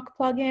TimeWalk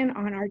plugin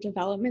on our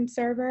development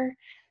server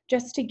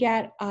just to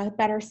get a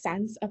better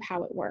sense of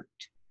how it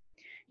worked.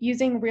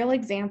 Using real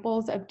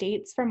examples of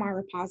dates from our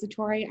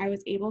repository, I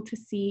was able to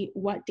see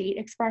what date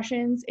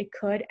expressions it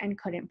could and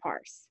couldn't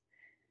parse.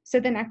 So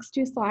the next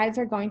two slides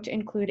are going to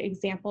include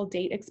example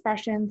date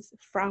expressions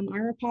from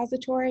our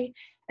repository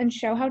and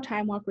show how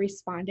TimeWalk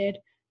responded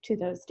to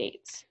those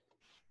dates.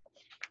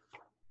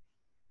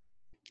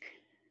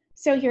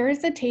 So here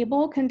is a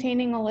table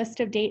containing a list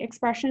of date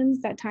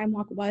expressions that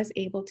TimeWalk was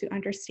able to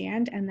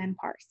understand and then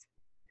parse.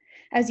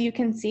 As you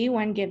can see,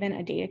 when given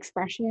a date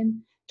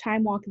expression,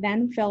 TimeWalk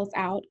then fills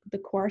out the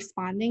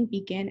corresponding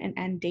begin and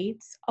end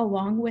dates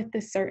along with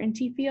the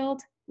certainty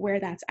field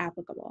where that's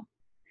applicable.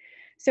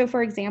 So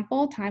for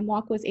example,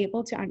 TimeWalk was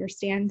able to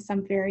understand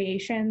some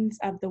variations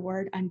of the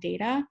word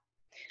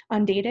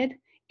undated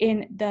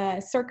in the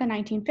circa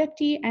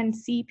 1950 and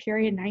C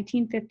period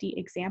 1950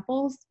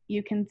 examples.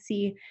 You can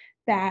see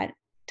that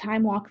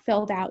TimeWalk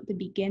filled out the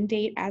begin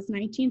date as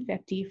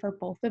 1950 for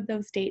both of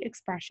those date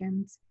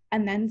expressions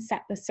and then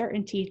set the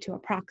certainty to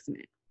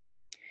approximate.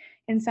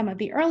 In some of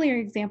the earlier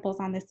examples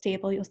on this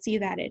table, you'll see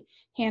that it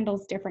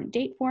handles different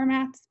date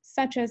formats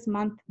such as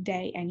month,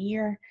 day, and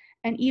year,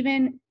 and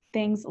even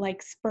things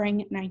like spring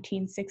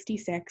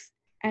 1966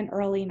 and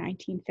early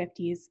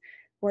 1950s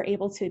were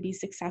able to be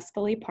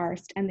successfully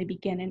parsed and the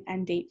begin and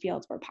end date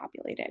fields were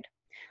populated.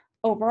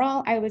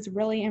 Overall, I was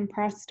really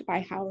impressed by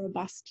how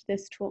robust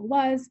this tool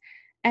was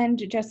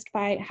and just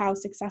by how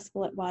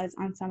successful it was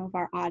on some of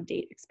our odd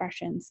date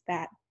expressions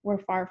that were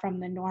far from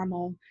the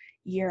normal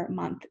year,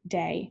 month,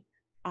 day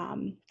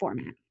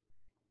format.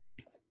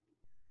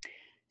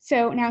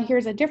 So now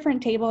here's a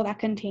different table that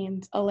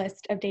contains a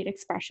list of date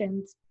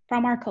expressions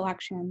from our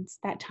collections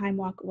that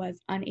TimeWalk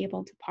was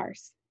unable to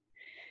parse.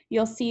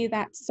 You'll see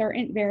that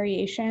certain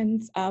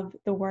variations of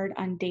the word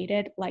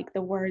undated, like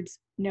the words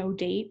no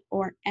date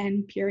or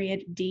N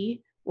period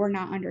D, were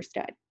not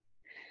understood.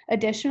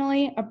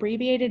 Additionally,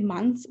 abbreviated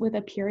months with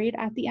a period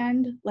at the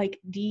end, like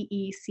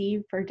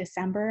DEC for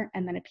December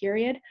and then a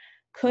period,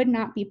 could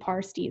not be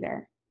parsed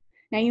either.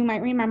 Now you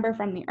might remember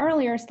from the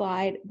earlier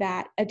slide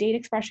that a date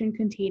expression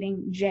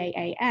containing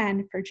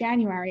JAN for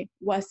January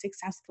was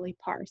successfully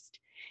parsed.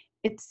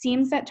 It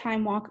seems that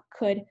TimeWalk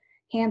could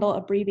handle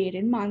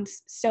abbreviated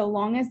months so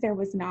long as there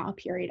was not a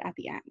period at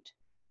the end.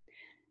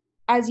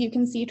 As you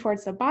can see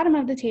towards the bottom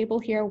of the table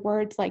here,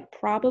 words like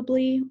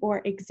probably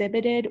or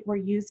exhibited were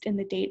used in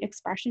the date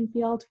expression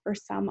field for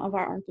some of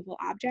our archival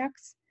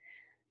objects.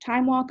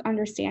 TimeWalk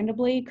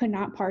understandably could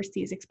not parse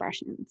these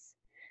expressions.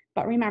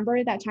 But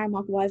remember that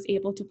TimeWalk was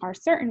able to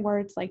parse certain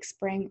words like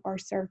spring or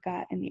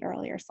circa in the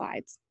earlier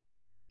slides.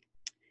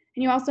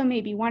 And you also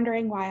may be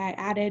wondering why I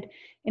added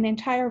an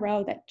entire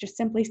row that just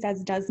simply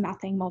says does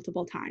nothing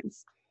multiple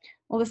times.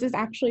 Well, this is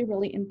actually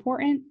really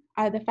important.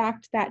 The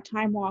fact that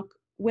TimeWalk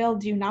will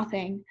do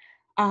nothing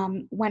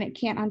when it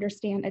can't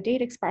understand a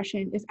date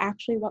expression is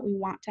actually what we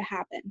want to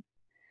happen.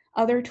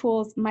 Other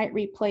tools might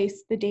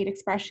replace the date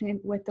expression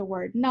with the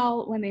word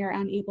null when they are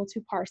unable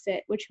to parse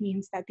it, which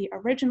means that the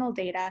original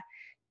data,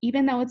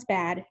 even though it's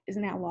bad, is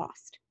now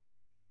lost.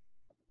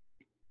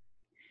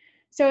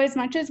 So as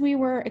much as we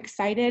were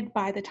excited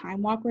by the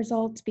TimeWalk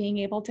results being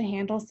able to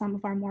handle some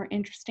of our more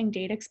interesting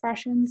date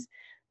expressions,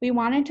 we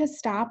wanted to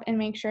stop and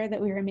make sure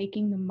that we were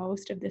making the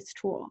most of this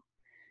tool.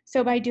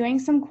 So by doing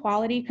some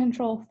quality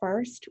control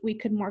first, we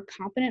could more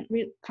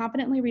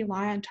confidently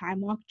rely on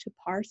TimeWalk to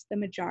parse the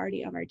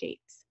majority of our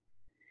dates.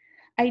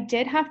 I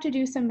did have to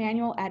do some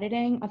manual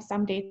editing of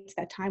some dates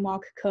that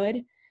TimeWalk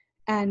could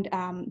and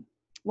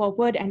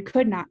would and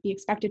could not be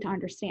expected to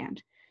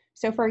understand.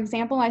 So for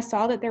example, I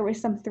saw that there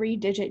was some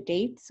 3-digit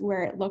dates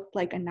where it looked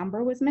like a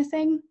number was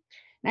missing.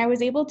 And I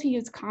was able to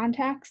use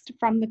context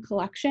from the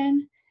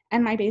collection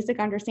and my basic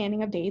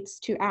understanding of dates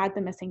to add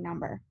the missing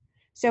number.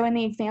 So in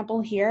the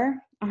example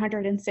here,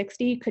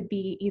 160 could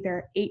be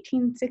either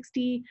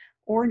 1860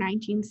 or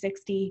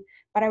 1960,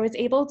 but I was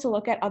able to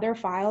look at other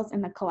files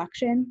in the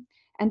collection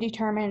and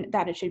determine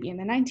that it should be in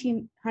the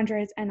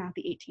 1900s and not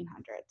the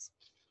 1800s.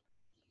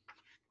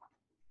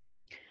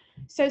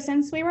 So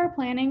since we were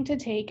planning to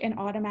take an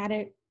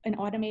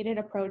automated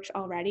approach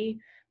already,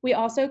 we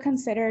also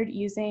considered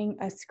using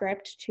a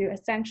script to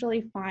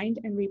essentially find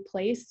and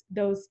replace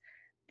those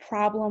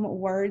problem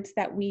words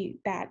that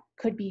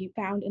could be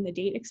found in the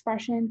date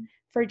expression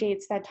for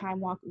dates that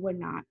TimeWalk would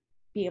not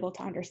be able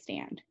to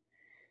understand.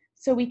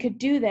 So we could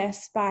do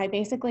this by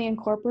basically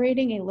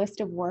incorporating a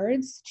list of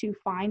words to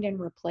find and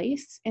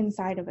replace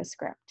inside of a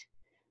script.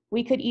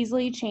 We could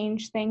easily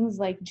change things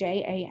like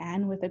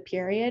JAN with a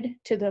period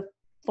to the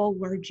full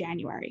word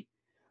January,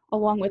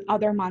 along with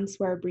other months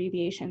where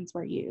abbreviations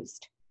were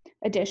used.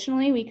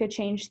 Additionally, we could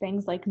change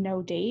things like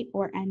no date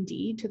or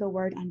ND to the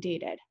word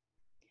undated.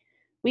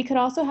 We could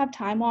also have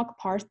TimeWalk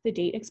parse the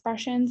date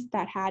expressions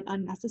that had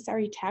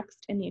unnecessary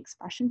text in the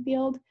expression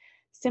field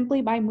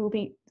simply by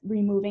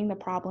removing the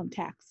problem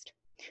text.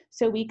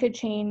 So we could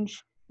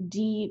change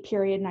D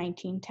period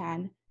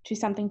 1910 to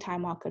something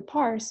TimeWalk could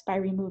parse by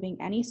removing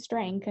any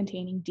string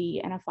containing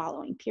D and a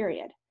following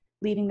period,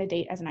 leaving the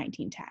date as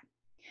 1910.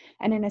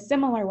 And in a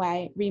similar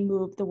way,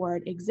 remove the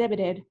word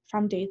exhibited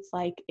from dates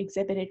like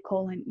exhibited :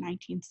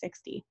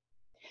 1960.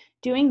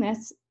 Doing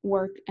this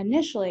work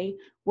initially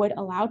would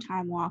allow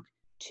TimeWalk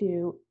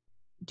to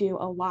do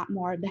a lot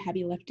more of the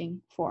heavy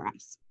lifting for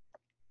us.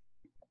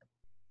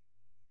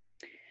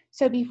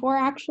 So before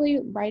actually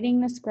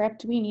writing the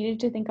script, we needed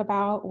to think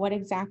about what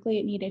exactly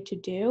it needed to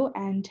do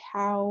and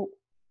how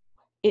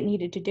it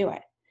needed to do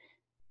it.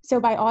 So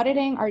by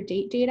auditing our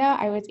date data,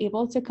 I was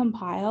able to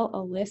compile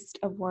a list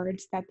of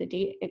words that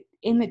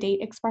in the date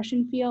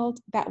expression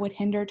field that would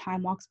hinder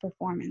TimeWalk's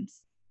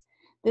performance.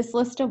 This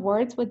list of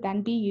words would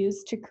then be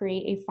used to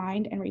create a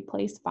find and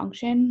replace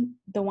function,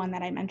 the one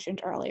that I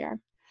mentioned earlier.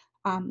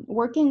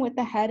 Working with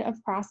the head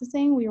of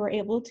processing, we were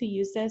able to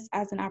use this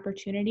as an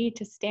opportunity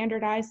to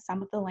standardize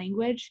some of the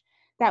language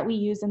that we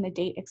use in the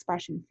date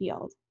expression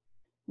field.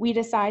 We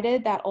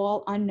decided that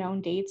all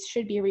unknown dates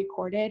should be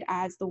recorded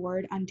as the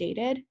word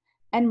undated,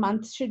 and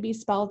months should be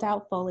spelled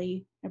out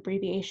fully.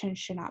 Abbreviations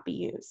should not be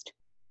used.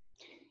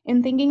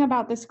 In thinking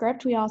about the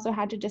script, we also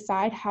had to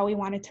decide how we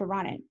wanted to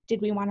run it. Did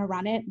we want to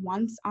run it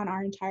once on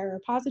our entire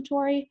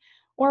repository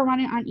or run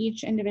it on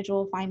each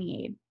individual finding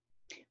aid?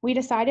 We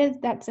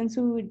decided that since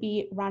we would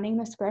be running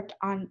the script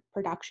on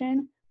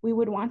production, we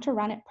would want to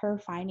run it per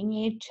finding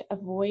aid to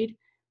avoid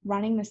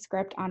running the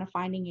script on a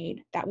finding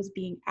aid that was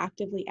being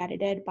actively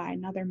edited by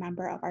another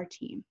member of our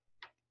team.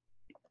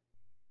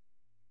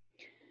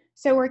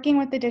 So working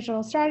with the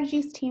digital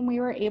strategies team, we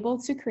were able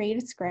to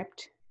create a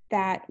script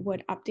that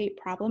would update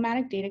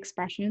problematic date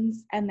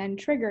expressions and then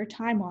trigger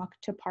TimeWalk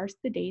to parse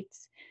the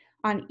dates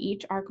on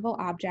each archival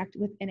object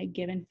within a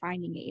given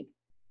finding aid.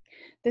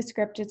 The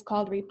script is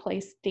called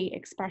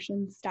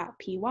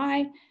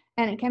replaceDateExpressions.py,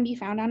 and it can be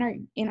found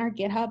in our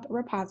GitHub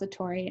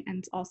repository and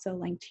it's also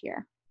linked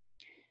here.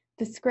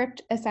 The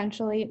script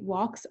essentially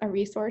walks a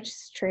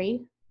resource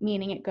tree,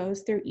 meaning it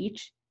goes through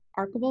each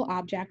archival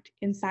object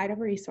inside of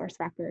a resource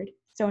record.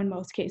 So in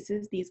most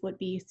cases, these would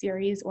be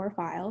series or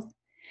files.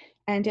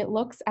 And it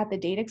looks at the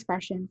date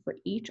expression for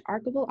each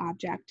archival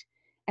object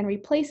and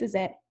replaces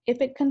it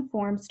if it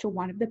conforms to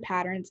one of the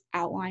patterns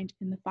outlined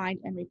in the find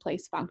and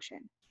replace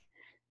function.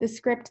 The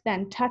script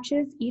then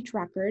touches each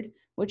record,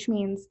 which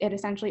means it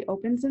essentially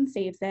opens and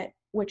saves it,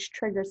 which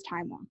triggers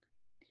TimeWalk.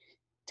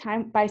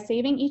 By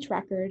saving each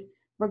record,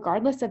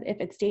 regardless of if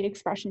its date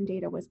expression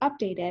data was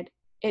updated,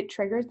 it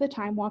triggers the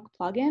TimeWalk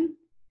plugin.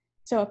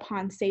 So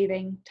upon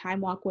saving,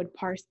 TimeWalk would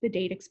parse the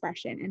date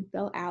expression and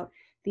fill out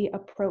the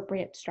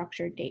appropriate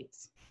structured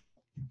dates.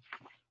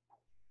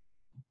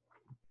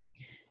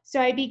 So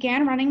I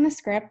began running the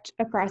script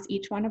across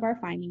each one of our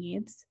finding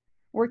aids.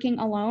 Working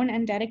alone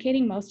and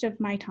dedicating most of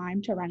my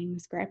time to running the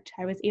script,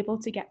 I was able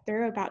to get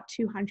through about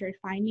 200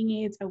 finding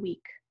aids a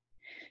week.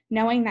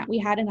 Knowing that we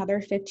had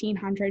another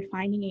 1,500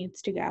 finding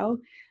aids to go,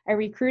 I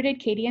recruited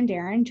Katie and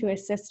Darren to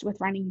assist with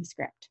running the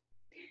script.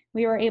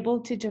 We were able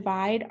to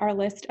divide our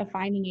list of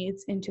finding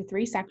aids into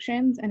 3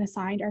 sections and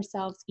assigned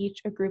ourselves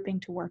each a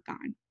grouping to work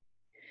on.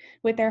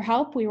 With their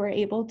help, we were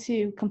able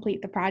to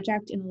complete the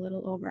project in a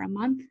little over a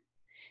month.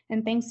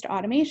 And thanks to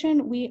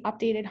automation, we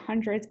updated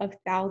hundreds of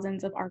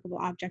thousands of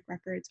archival object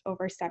records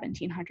over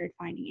 1,700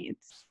 finding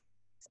aids.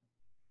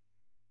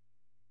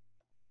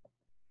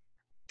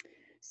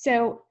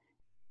 So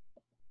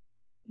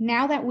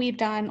now that we've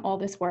done all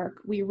this work,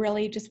 we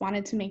really just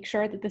wanted to make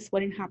sure that this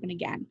wouldn't happen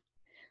again.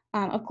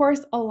 Of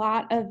course, a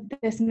lot of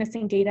this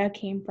missing data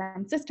came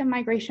from system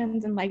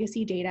migrations and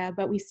legacy data,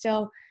 but we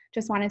still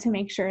just wanted to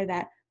make sure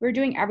that we're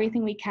doing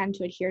everything we can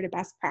to adhere to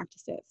best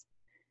practices.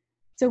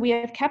 So we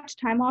have kept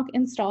TimeWalk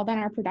installed on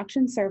our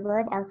production server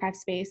of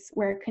ArchiveSpace,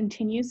 where it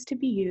continues to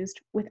be used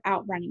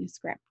without running a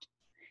script.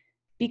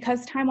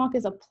 Because TimeWalk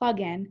is a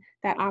plugin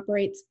that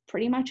operates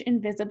pretty much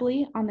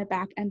invisibly on the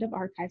back end of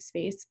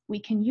ArchiveSpace, we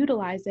can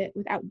utilize it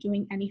without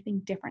doing anything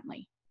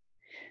differently.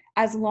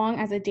 As long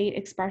as a date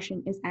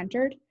expression is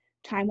entered,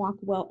 TimeWalk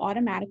will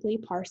automatically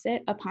parse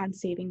it upon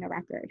saving the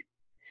record.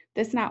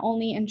 This not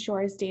only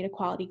ensures data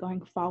quality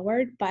going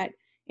forward, but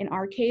in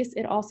our case,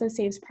 it also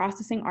saves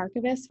processing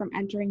archivists from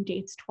entering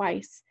dates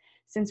twice,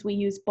 since we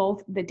use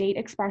both the date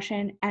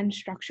expression and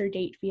structure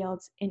date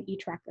fields in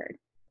each record.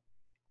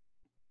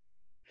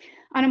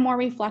 On a more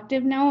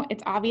reflective note,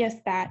 it's obvious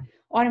that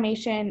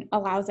automation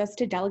allows us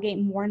to delegate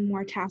more and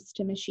more tasks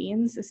to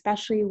machines,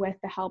 especially with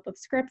the help of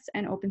scripts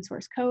and open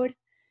source code.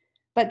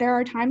 But there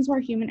are times where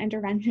human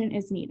intervention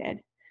is needed.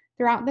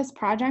 Throughout this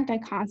project, I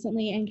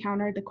constantly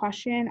encountered the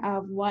question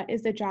of what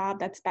is a job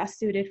that's best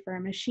suited for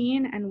a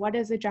machine and what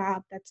is a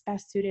job that's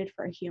best suited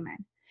for a human.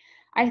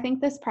 I think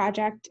this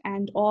project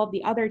and all of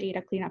the other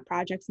data cleanup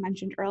projects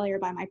mentioned earlier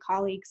by my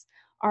colleagues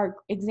are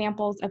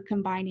examples of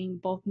combining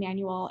both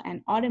manual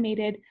and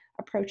automated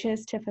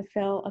approaches to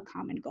fulfill a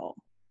common goal.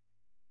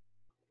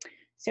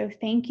 So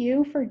thank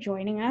you for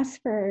joining us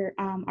for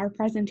our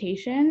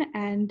presentation.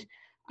 And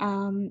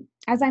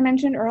as I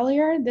mentioned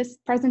earlier, this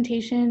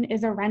presentation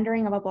is a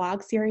rendering of a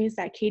blog series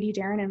that Katie,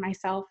 Darren, and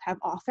myself have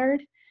authored.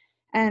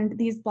 And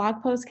these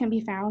blog posts can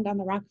be found on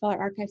the Rockefeller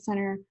Archive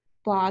Center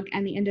blog,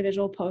 and the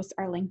individual posts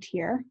are linked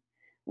here.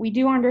 We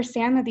do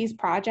understand that these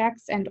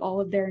projects and all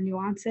of their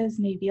nuances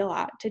may be a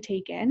lot to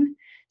take in,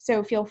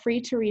 so feel free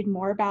to read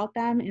more about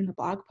them in the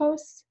blog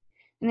posts.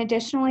 And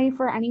additionally,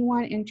 for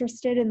anyone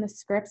interested in the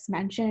scripts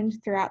mentioned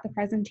throughout the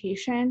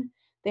presentation,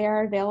 they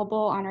are available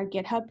on our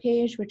GitHub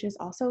page, which is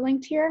also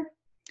linked here.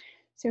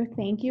 So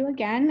thank you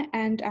again,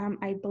 and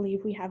I believe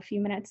we have a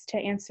few minutes to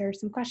answer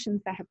some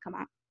questions that have come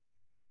up.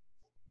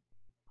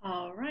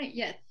 All right,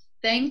 yes,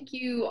 thank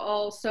you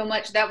all so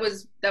much. That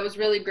was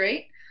really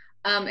great.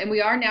 And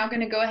we are now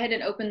going to go ahead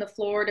and open the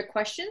floor to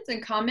questions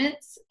and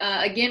comments.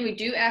 Again, we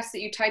do ask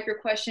that you type your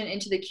question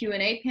into the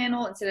Q&A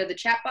panel instead of the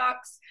chat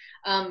box.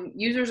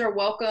 Users are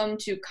welcome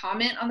to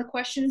comment on the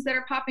questions that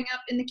are popping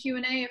up in the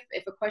Q&A.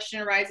 If a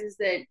question arises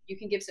that you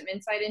can give some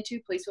insight into,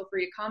 please feel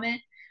free to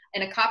comment.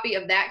 And a copy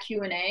of that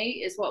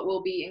Q&A is what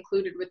will be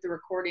included with the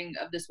recording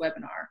of this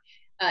webinar.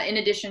 In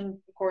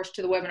addition, of course,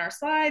 to the webinar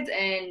slides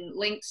and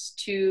links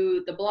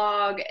to the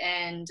blog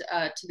and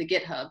to the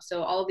GitHub.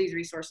 So all of these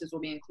resources will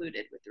be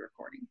included with the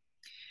recording.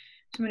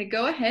 So I'm going to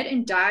go ahead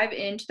and dive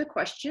into the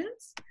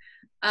questions.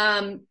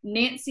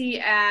 Nancy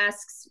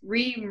asks,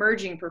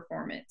 re-merging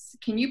performance.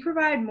 Can you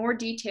provide more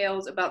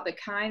details about the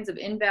kinds of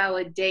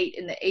invalid date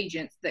in the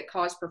agents that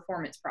cause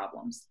performance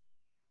problems?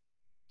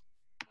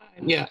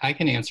 Yeah, I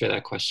can answer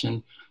that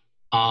question.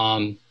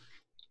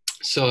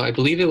 So I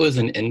believe it was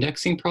an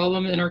indexing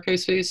problem in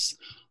ArchiveSpace,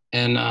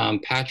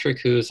 and Patrick,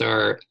 who's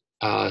our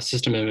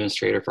system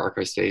administrator for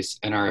ArchiveSpace,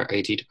 and our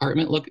IT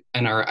department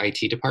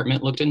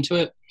looked into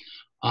it.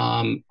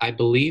 I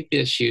believe the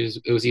issues,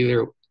 it was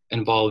either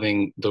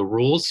involving the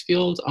rules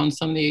field on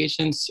some of the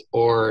agents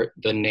or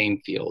the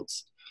name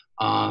fields,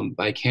 but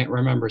I can't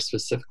remember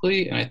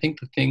specifically. And I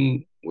think the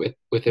thing with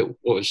it,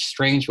 what was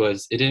strange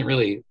was the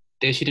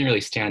issue didn't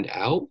really stand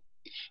out.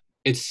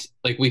 It's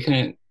like we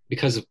couldn't,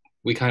 because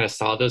we kind of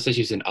saw those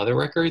issues in other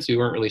records, we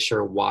weren't really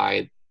sure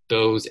why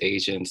those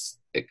agents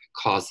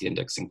caused the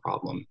indexing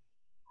problem.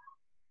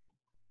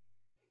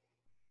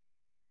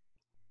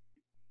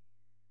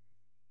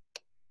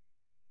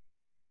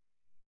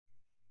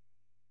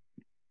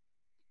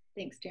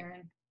 Thanks,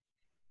 Darren.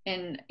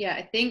 And yeah,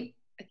 I think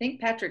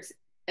Patrick's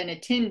an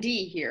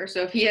attendee here,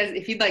 so if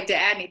you'd like to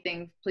add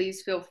anything,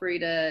 please feel free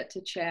to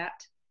chat.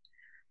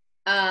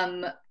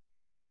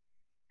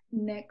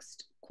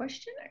 Next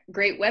question.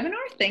 Great webinar.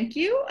 Thank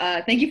you.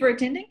 Thank you for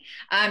attending.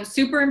 I'm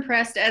super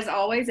impressed, as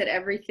always, at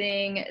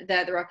everything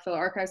that the Rockefeller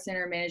Archive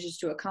Center manages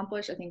to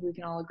accomplish. I think we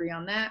can all agree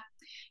on that.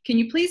 Can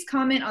you please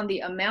comment on the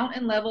amount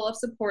and level of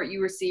support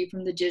you received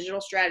from the digital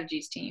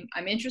strategies team?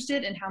 I'm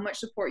interested in how much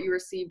support you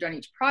received on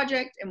each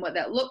project and what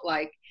that looked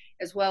like,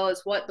 as well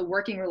as what the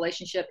working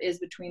relationship is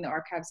between the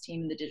archives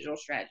team and the digital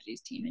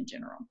strategies team in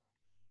general.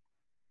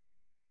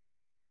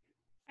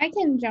 I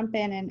can jump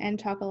in and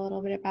talk a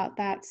little bit about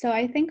that. So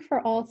I think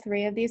for all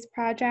three of these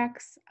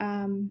projects,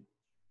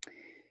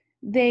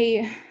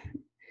 the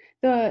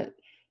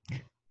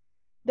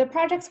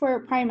projects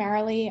were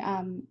primarily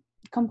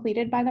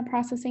completed by the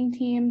processing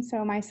team,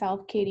 so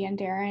myself, Katie, and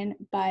Darren,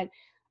 but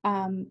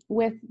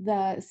with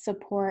the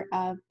support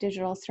of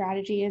digital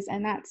strategies,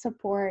 and that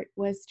support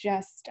was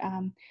just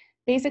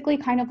basically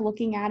kind of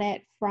looking at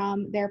it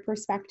from their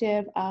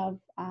perspective of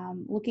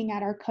looking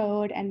at our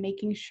code and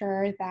making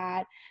sure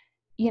that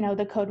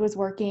the code was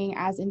working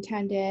as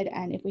intended,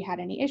 and if we had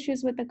any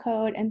issues with the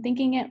code, and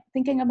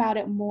thinking about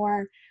it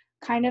more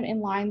kind of in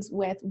lines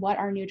with what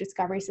our new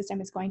discovery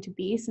system is going to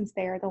be, since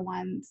they are the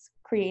ones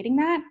creating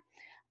that.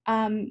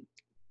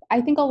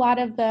 I think a lot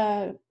of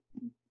the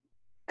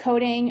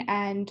coding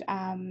and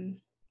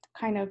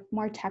kind of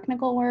more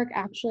technical work,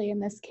 actually in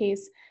this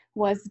case,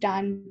 was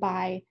done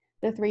by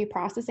the three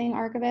processing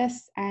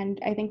archivists,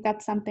 and I think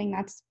that's something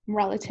that's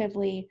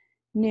relatively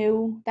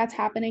new that's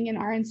happening in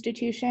our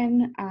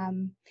institution,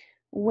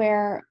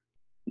 where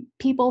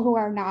people who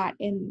are not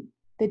in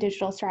the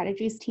digital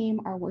strategies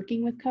team are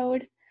working with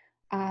code.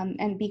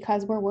 And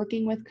because we're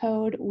working with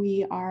code,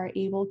 we are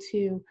able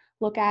to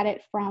look at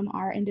it from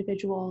our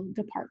individual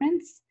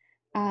departments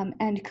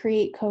and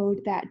create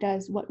code that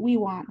does what we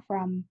want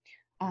from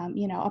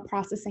a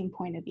processing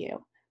point of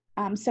view.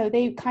 So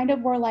they kind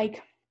of were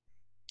like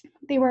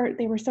they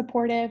were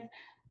supportive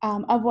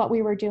of what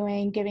we were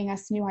doing, giving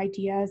us new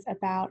ideas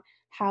about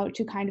how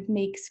to kind of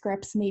make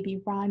scripts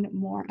maybe run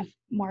more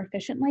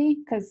efficiently,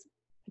 because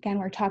again,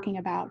 we're talking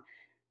about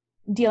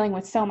dealing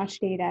with so much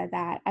data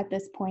that at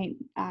this point,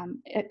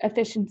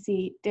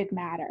 efficiency did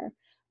matter.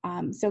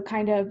 So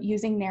kind of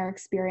using their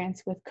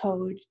experience with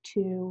code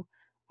to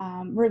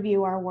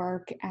review our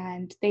work,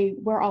 and they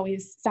were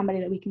always somebody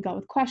that we can go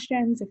with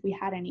questions if we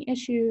had any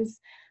issues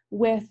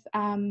with,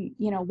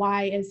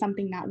 why is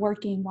something not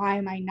working? Why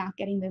am I not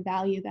getting the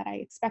value that I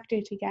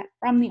expected to get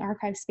from the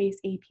ArchiveSpace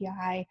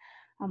API?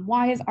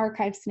 Why is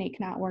ArchiveSnake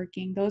not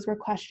working? Those were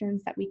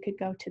questions that we could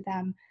go to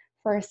them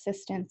for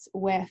assistance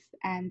with.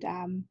 And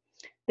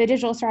the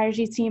digital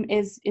strategies team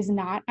is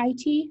not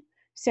IT.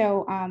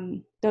 So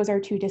those are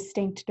two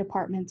distinct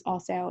departments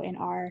also in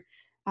our,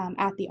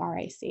 at the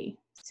RAC.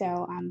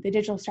 So the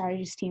digital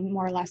strategies team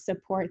more or less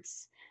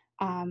supports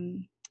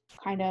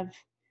kind of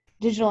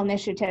digital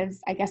initiatives,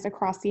 I guess,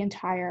 across the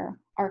entire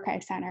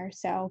archive center.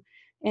 So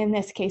in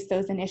this case,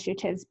 those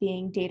initiatives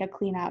being data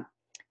cleanup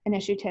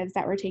initiatives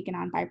that were taken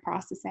on by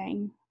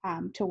processing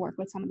to work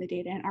with some of the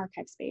data in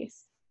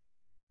ArchiveSpace.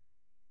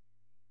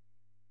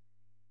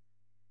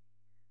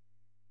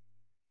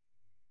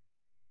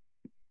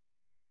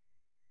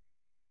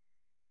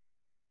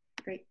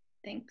 Great,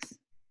 thanks.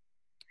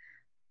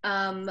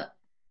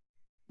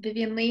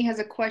 Vivian Lee has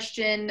a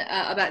question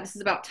this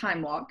is about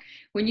time walk.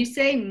 When you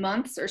say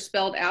months are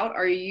spelled out,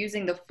 are you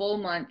using the full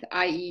month,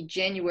 i.e.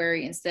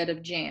 January instead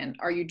of Jan?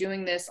 Are you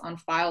doing this on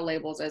file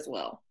labels as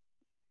well?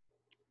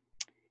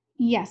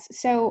 Yes,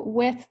 so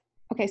with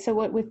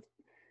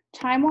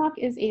time walk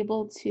is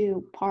able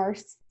to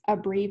parse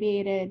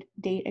abbreviated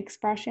date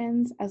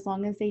expressions as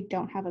long as they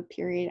don't have a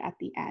period at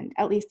the end.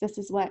 At least this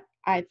is what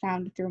I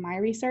found through my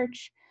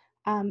research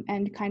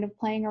and kind of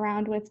playing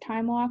around with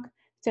time walk.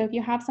 So if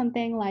you have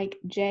something like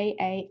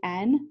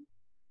JAN,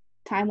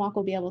 time walk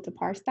will be able to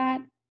parse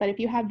that. But if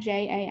you have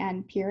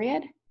JAN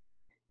period,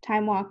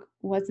 time walk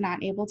was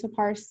not able to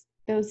parse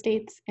those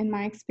dates in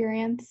my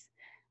experience.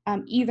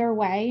 Either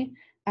way,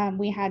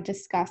 we had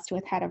discussed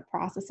with head of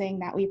processing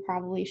that we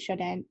probably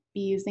shouldn't be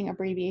using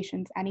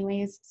abbreviations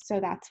anyways. So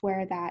that's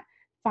where that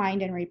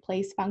find and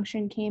replace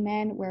function came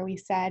in, where we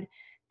said,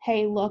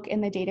 hey, look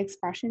in the date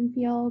expression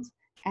field,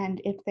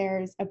 and if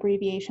there's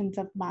abbreviations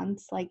of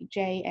months like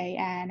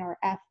JAN or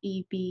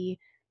FEB,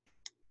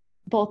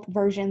 both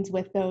versions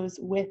with those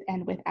with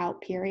and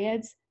without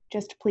periods,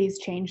 just please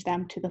change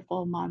them to the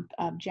full month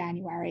of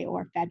January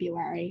or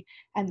February,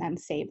 and then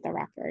save the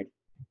record.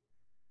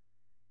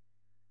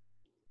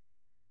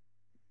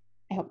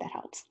 I hope that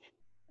helps.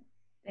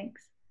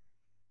 Thanks.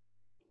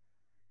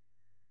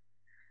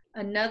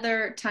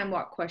 Another time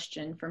walk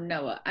question from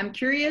Noah. I'm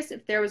curious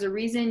if there was a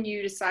reason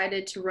you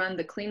decided to run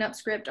the cleanup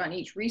script on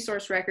each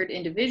resource record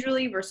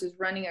individually versus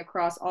running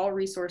across all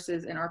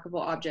resources and archival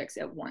objects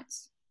at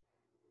once.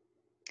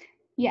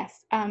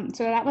 Yes,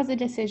 so that was a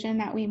decision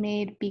that we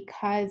made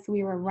because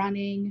we were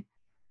running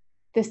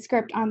the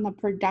script on the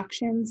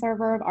production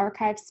server of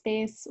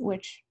ArchiveSpace,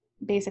 which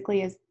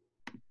basically is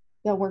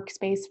the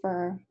workspace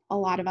for a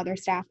lot of other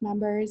staff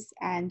members.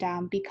 And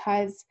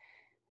because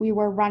we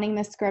were running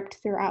the script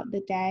throughout the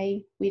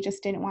day, we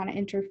just didn't want to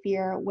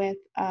interfere with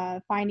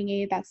a finding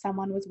aid that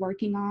someone was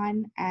working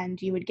on.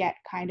 And you would get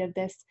kind of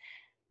this,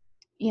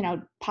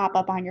 pop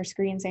up on your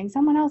screen saying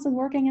someone else is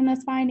working in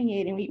this finding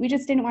aid. And we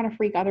just didn't want to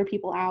freak other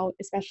people out,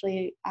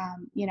 especially,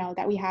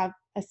 that we have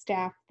a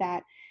staff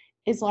that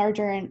is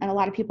larger and a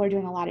lot of people are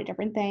doing a lot of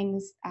different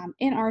things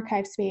in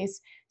ArchiveSpace.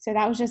 So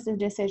that was just a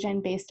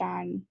decision based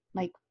on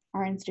like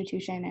our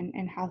institution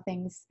and how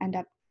things end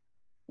up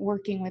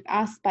working with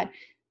us. But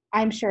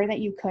I'm sure that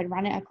you could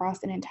run it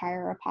across an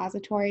entire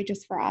repository.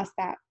 Just for us,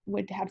 that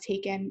would have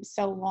taken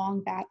so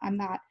long that I'm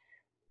not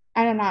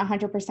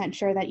 100%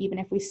 sure that even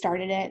if we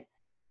started it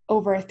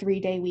over a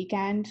 3-day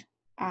weekend,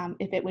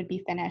 if it would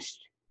be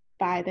finished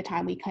by the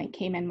time we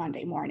came in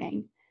Monday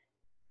morning.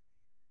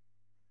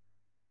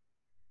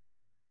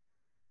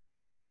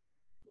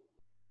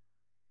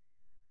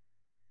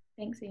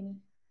 Thanks, Amy.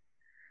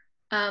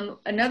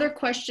 Another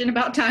question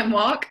about time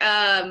walk,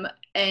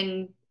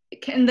 and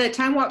can the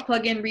time walk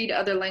plugin read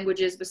other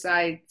languages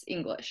besides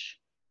English?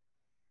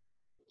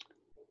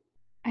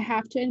 I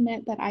have to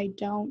admit that I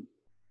don't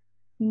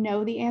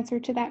know the answer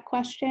to that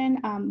question.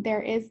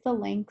 There is the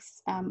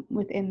links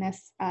within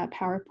this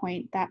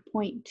PowerPoint that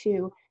point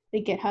to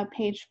the GitHub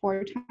page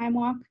for time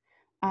walk.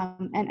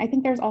 And I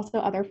think there's also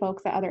other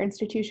folks at other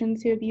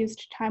institutions who have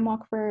used time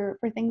walk for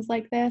things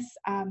like this.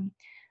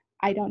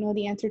 I don't know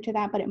the answer to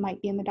that, but it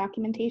might be in the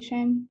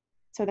documentation.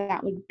 So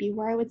that would be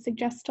where I would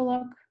suggest to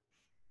look.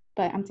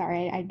 But I'm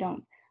sorry, I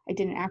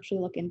didn't actually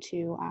look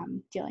into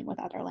dealing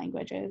with other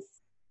languages.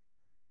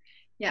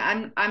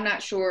 Yeah, I'm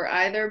not sure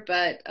either,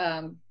 but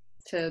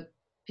to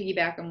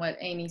piggyback on what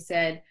Amy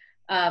said,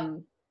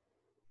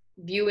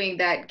 viewing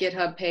that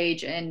GitHub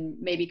page and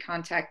maybe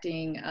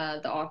contacting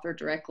the author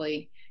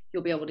directly,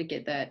 you'll be able to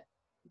get that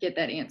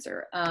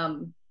answer.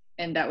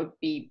 And that would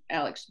be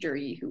Alex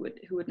Jury who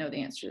would know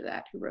the answer to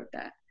that, who wrote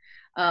that.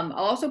 I'll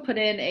also put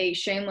in a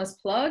shameless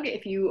plug.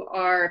 If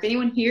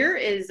anyone here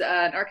is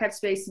an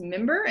ArchiveSpace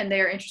member and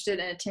they are interested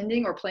in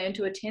attending or plan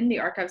to attend the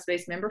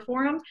ArchiveSpace member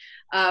forum,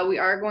 we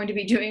are going to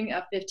be doing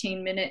a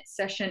 15-minute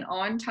session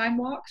on time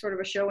walk, sort of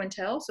a show and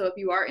tell. So if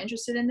you are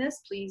interested in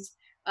this, please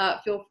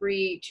feel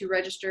free to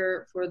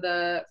register for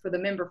the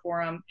member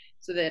forum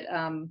so that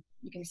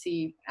you can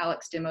see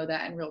Alex demo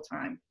that in real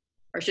time.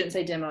 Or I shouldn't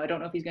say demo. I don't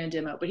know if he's going to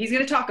demo, but he's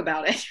going to talk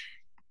about it.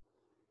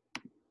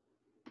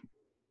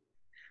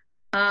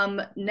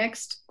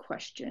 Next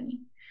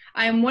question.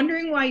 I am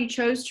wondering why you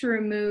chose to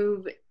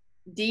remove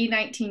D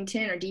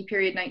 1910 or D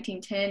period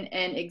 1910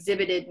 and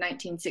exhibited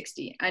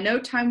 1960. I know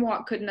Time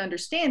Walk couldn't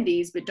understand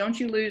these, but don't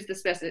you lose the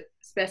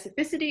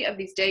specificity of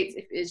these dates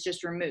if it's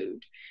just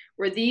removed?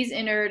 Were these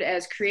entered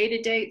as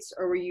created dates,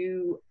 or were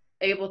you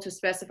able to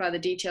specify the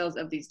details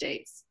of these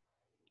dates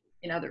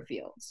in other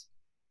fields?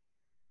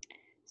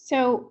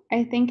 So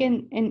I think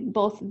in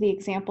both of the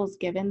examples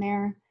given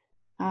there,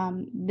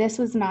 this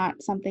was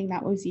not something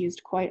that was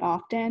used quite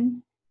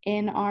often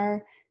in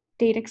our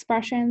date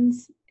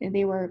expressions.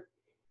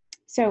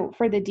 So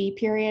for the D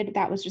period,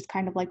 that was just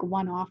kind of like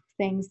one-off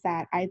things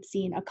that I'd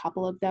seen a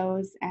couple of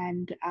those,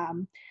 and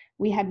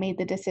we had made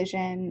the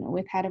decision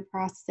with head of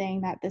processing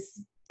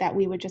that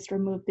we would just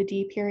remove the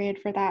D period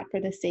for that,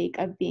 for the sake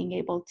of being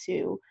able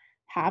to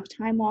have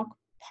Time Walk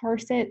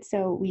parse it.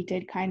 So we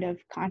did kind of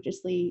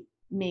consciously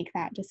make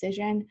that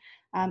decision.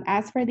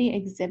 As for the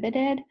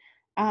exhibited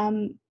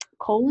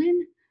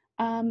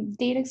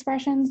date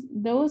expressions,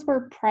 those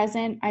were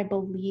present, I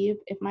believe,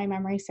 if my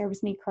memory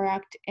serves me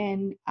correct,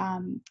 in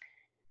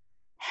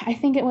I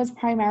think it was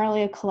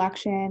primarily a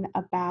collection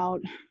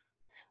about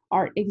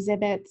art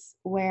exhibits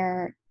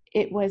where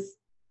it was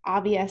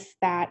obvious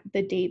that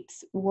the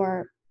dates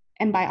were,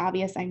 and by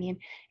obvious I mean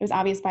it was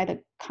obvious by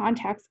the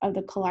context of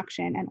the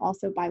collection and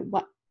also by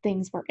what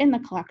things were in the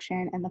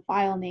collection and the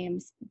file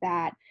names,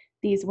 that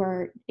these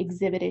were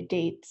exhibited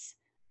dates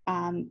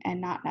and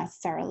not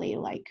necessarily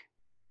like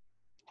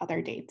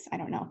other dates. I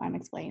don't know if I'm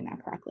explaining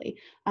that correctly,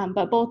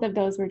 but both of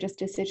those were just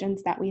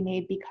decisions that we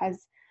made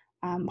because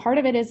part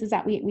of it is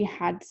that we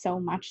had so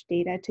much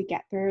data to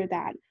get through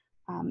that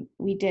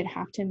we did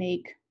have to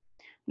make,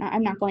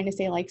 I'm not going to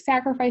say like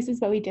sacrifices,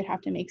 but we did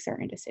have to make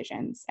certain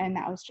decisions, and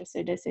that was just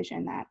a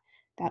decision that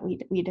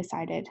we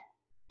decided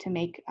to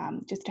make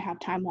just to have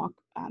Time Walk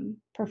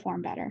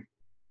perform better.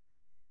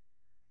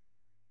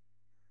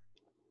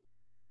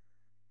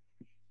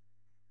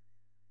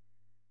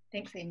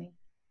 Thanks, Amy.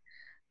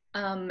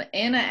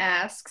 Anna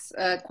asks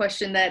a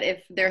question that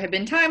if there had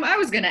been time, I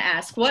was going to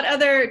ask. What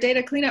other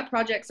data cleanup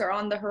projects are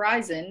on the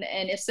horizon?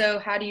 And if so,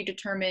 how do you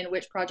determine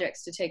which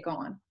projects to take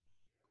on?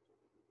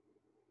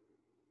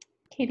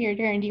 Katie or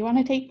Darren, do you want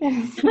to take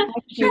this?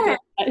 Sure.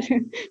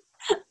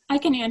 I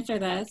can answer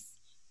this.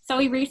 So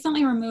we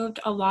recently removed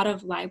a lot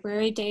of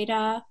library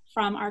data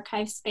from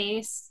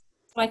ArchiveSpace.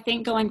 So I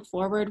think going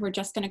forward, we're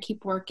just going to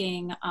keep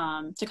working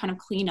to kind of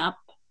clean up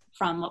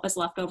from what was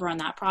left over on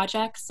that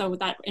project. So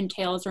that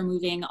entails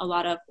removing a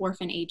lot of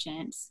orphan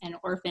agents and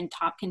orphan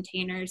top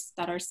containers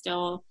that are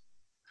still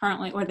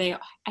currently,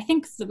 I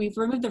think so we've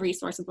removed the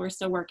resources, but we're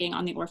still working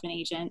on the orphan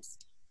agents.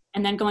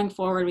 And then going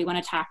forward, we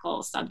want to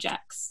tackle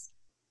subjects.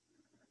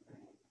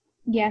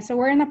 Yeah, so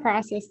we're in the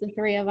process, the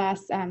three of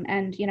us, and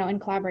in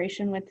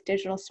collaboration with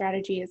Digital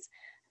Strategies,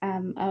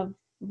 of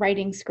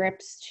writing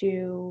scripts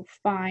to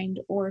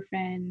find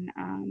orphan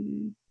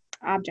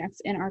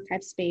objects in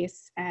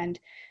ArchiveSpace and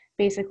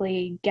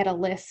basically get a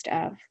list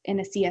in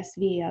a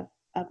CSV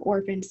of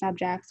orphaned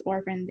subjects,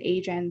 orphaned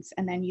agents,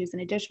 and then use an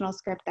additional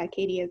script that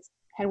Katie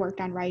had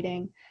worked on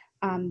writing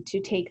to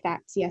take that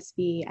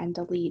CSV and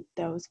delete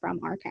those from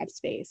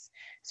ArchiveSpace.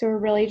 So we're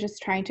really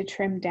just trying to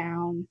trim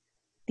down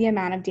the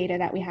amount of data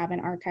that we have in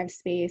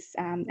ArchiveSpace.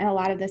 And a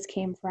lot of this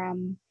came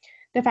from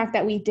the fact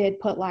that we did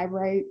put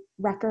library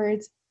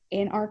records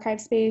in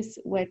ArchiveSpace,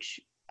 which,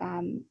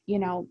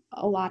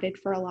 allotted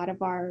for a lot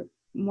of our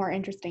more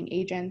interesting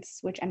agents,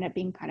 which ended up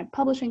being kind of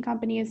publishing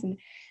companies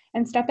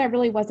and stuff that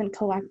really wasn't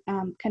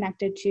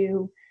connected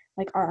to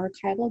like our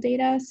archival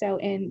data. So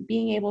in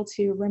being able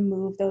to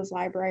remove those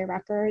library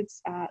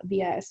records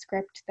via a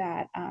script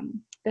that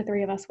the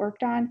three of us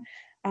worked on,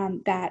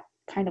 that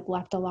kind of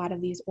left a lot of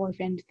these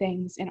orphaned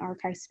things in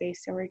ArchiveSpace.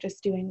 So we're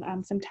just doing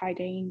some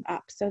tidying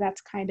up. So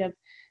that's kind of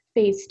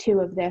phase 2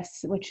 of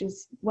this, which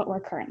is what we're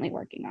currently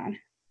working on.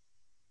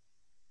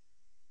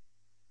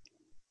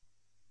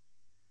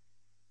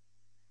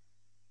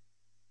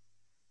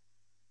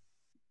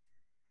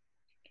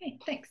 Okay,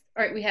 thanks.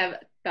 All right, we have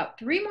about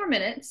 3 more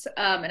minutes,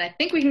 and I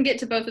think we can get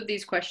to both of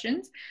these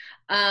questions.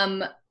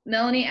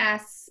 Melanie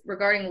asks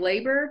regarding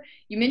labor,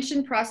 you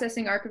mentioned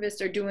processing archivists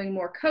are doing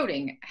more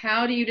coding.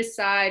 How do you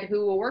decide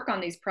who will work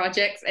on these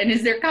projects, and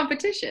is there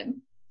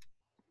competition?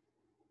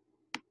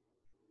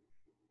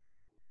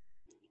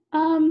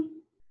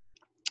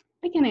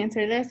 I can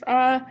answer this.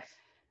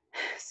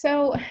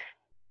 So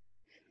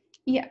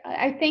yeah,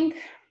 I think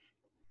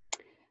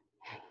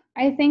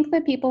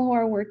the people who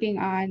are working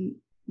on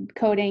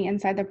coding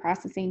inside the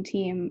processing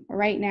team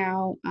right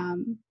now,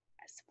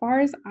 as far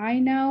as I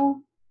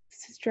know,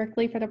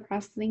 strictly for the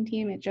processing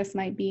team. It just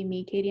might be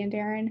me, Katie, and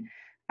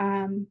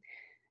Darren.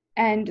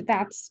 And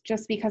that's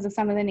just because of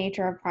some of the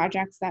nature of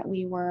projects that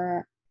we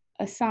were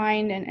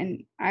assigned.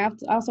 And I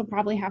also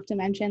probably have to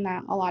mention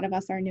that a lot of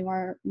us are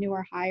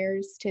newer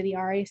hires to the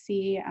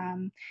RAC.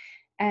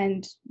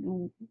 And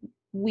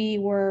we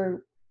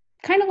were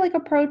kind of like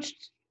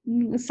approached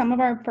some of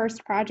our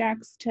first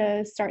projects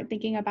to start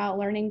thinking about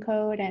learning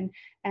code.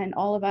 And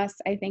all of us,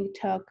 I think,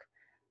 took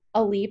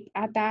a leap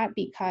at that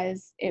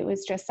because it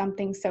was just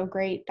something so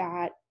great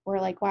that we're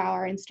like, wow,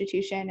 our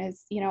institution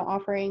is,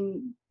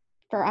 offering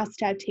for us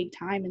to take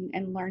time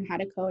and learn how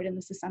to code. And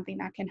this is something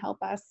that can help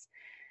us,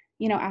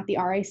 at the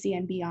RAC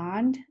and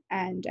beyond.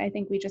 And I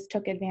think we just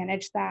took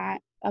advantage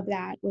of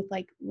that with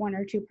like 1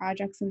 or 2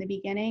 projects in the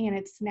beginning. And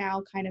it's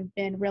now kind of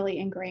been really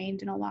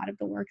ingrained in a lot of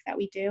the work that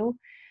we do.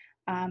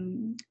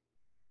 And,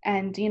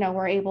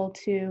 we're able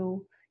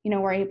to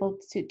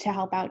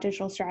help out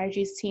digital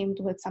strategies teams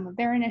with some of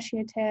their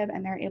initiative,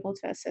 and they're able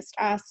to assist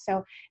us.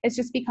 So it's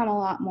just become a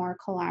lot more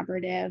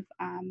collaborative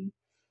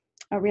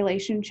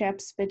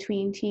relationships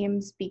between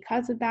teams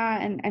because of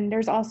that. And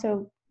there's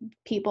also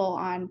people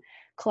on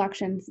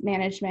collections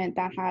management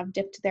that have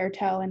dipped their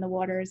toe in the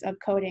waters of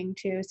coding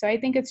too. So I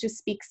think it just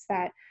speaks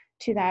to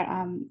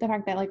the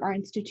fact that like our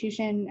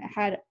institution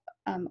had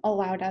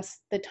allowed us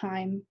the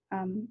time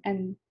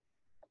and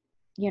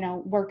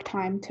work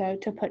time to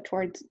put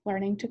towards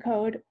learning to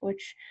code,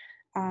 which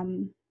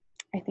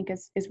I think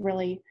is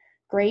really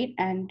great.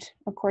 And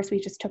of course,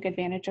 we just took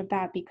advantage of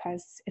that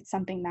because it's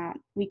something that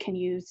we can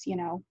use,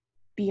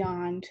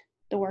 beyond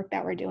the work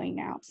that we're doing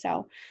now.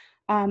 So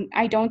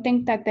I don't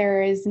think that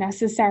there is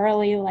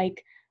necessarily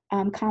like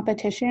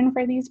competition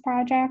for these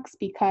projects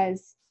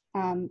because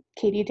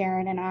Katie,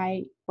 Darren, and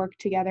I work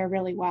together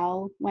really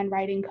well when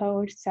writing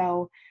code.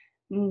 So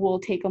we'll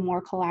take a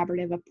more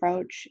collaborative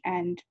approach.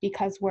 And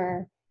because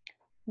we're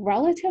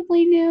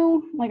relatively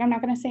new, like I'm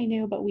not going to say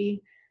new, but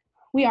we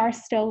are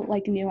still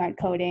like new at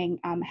coding.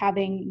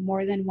 Having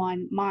more than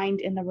one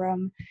mind in the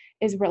room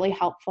is really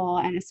helpful.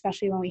 And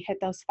especially when we hit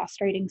those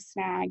frustrating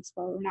snags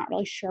where we're not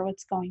really sure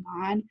what's going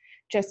on,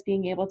 just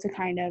being able to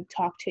kind of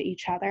talk to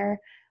each other,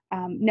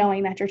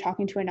 knowing that you're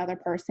talking to another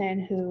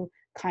person who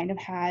kind of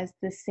has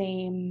the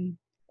same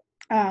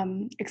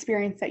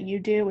experience that you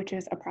do, which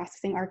is a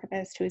processing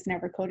archivist who has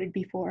never coded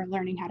before,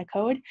 learning how to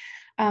code,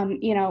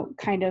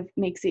 kind of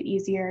makes it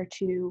easier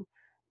to,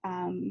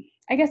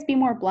 I guess, be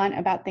more blunt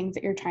about things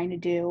that you're trying to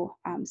do.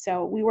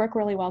 So we work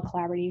really well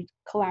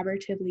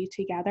collaboratively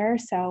together.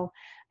 So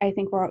I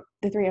think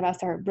the 3 of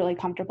us are really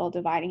comfortable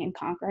dividing and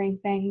conquering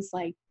things.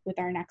 Like with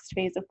our next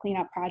phase of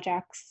cleanup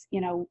projects,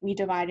 we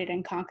divided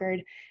and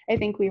conquered. I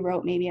think we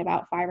wrote maybe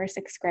about 5 or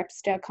 6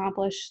 scripts to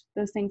accomplish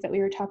those things that we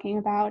were talking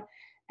about.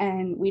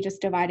 And we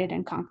just divided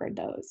and conquered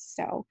those.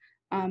 So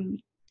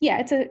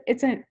yeah,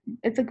 it's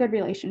a good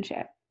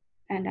relationship.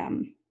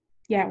 And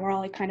yeah, we're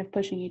all like kind of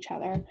pushing each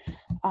other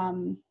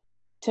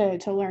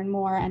to learn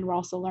more, and we're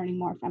also learning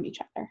more from each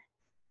other.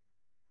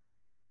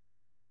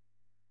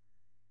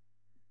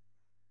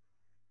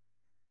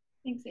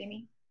 Thanks,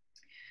 Amy.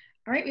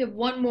 All right, we have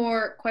one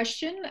more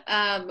question.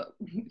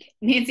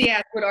 Nancy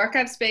asked, would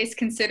ArchiveSpace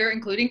consider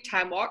including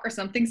time walk or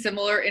something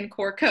similar in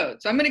core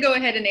code? So I'm going to go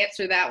ahead and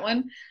answer that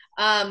one.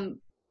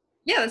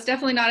 Yeah, that's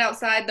definitely not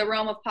outside the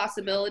realm of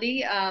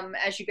possibility.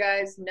 As you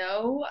guys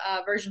know,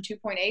 version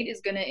 2.8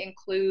 is going to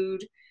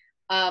include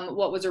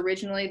what was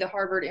originally the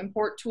Harvard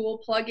import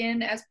tool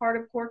plugin as part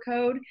of core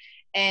code.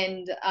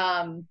 And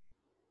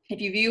if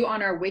you view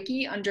on our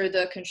wiki under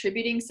the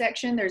contributing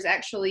section, there's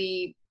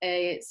actually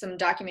some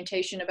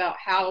documentation about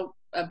how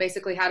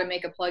basically how to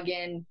make a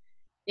plugin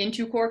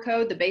into core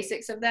code, the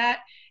basics of that.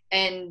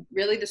 And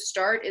really the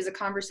start is a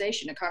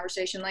conversation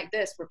like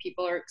this, where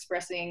people are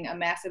expressing a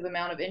massive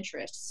amount of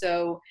interest.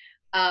 So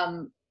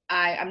I'm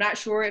not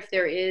sure if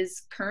there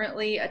is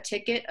currently a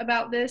ticket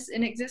about this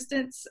in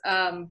existence,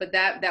 but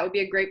that would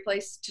be a great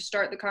place to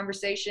start the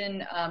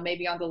conversation,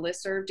 maybe on the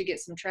listserv to get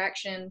some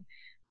traction.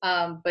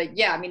 But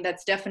yeah, I mean,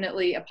 that's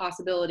definitely a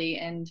possibility.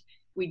 And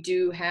we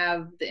do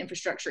have the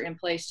infrastructure in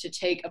place to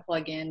take a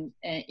plugin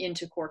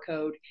into core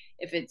code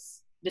if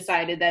it's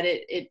decided that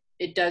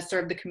it does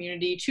serve the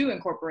community to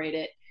incorporate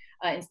it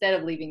instead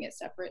of leaving it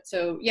separate.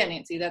 So yeah,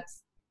 Nancy,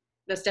 that's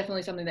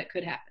definitely something that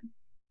could happen.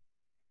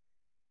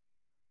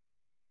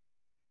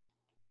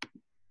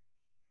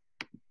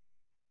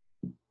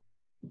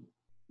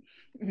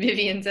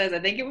 Vivian says, I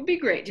think it would be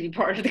great to be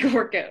part of the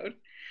core code.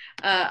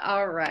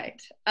 All right.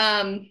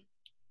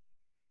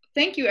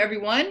 Thank you,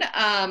 everyone.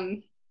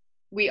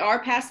 We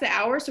are past the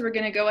hour, so we're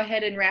going to go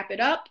ahead and wrap it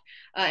up.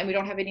 And we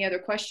don't have any other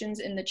questions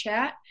in the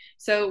chat.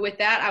 So with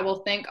that, I will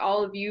thank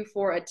all of you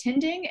for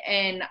attending,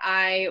 and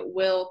I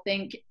will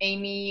thank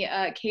Amy,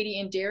 Katie,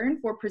 and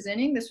Darren for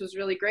presenting. This was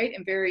really great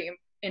and very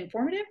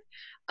informative.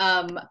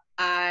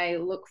 I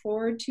look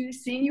forward to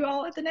seeing you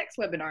all at the next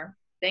webinar.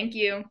 Thank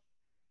you.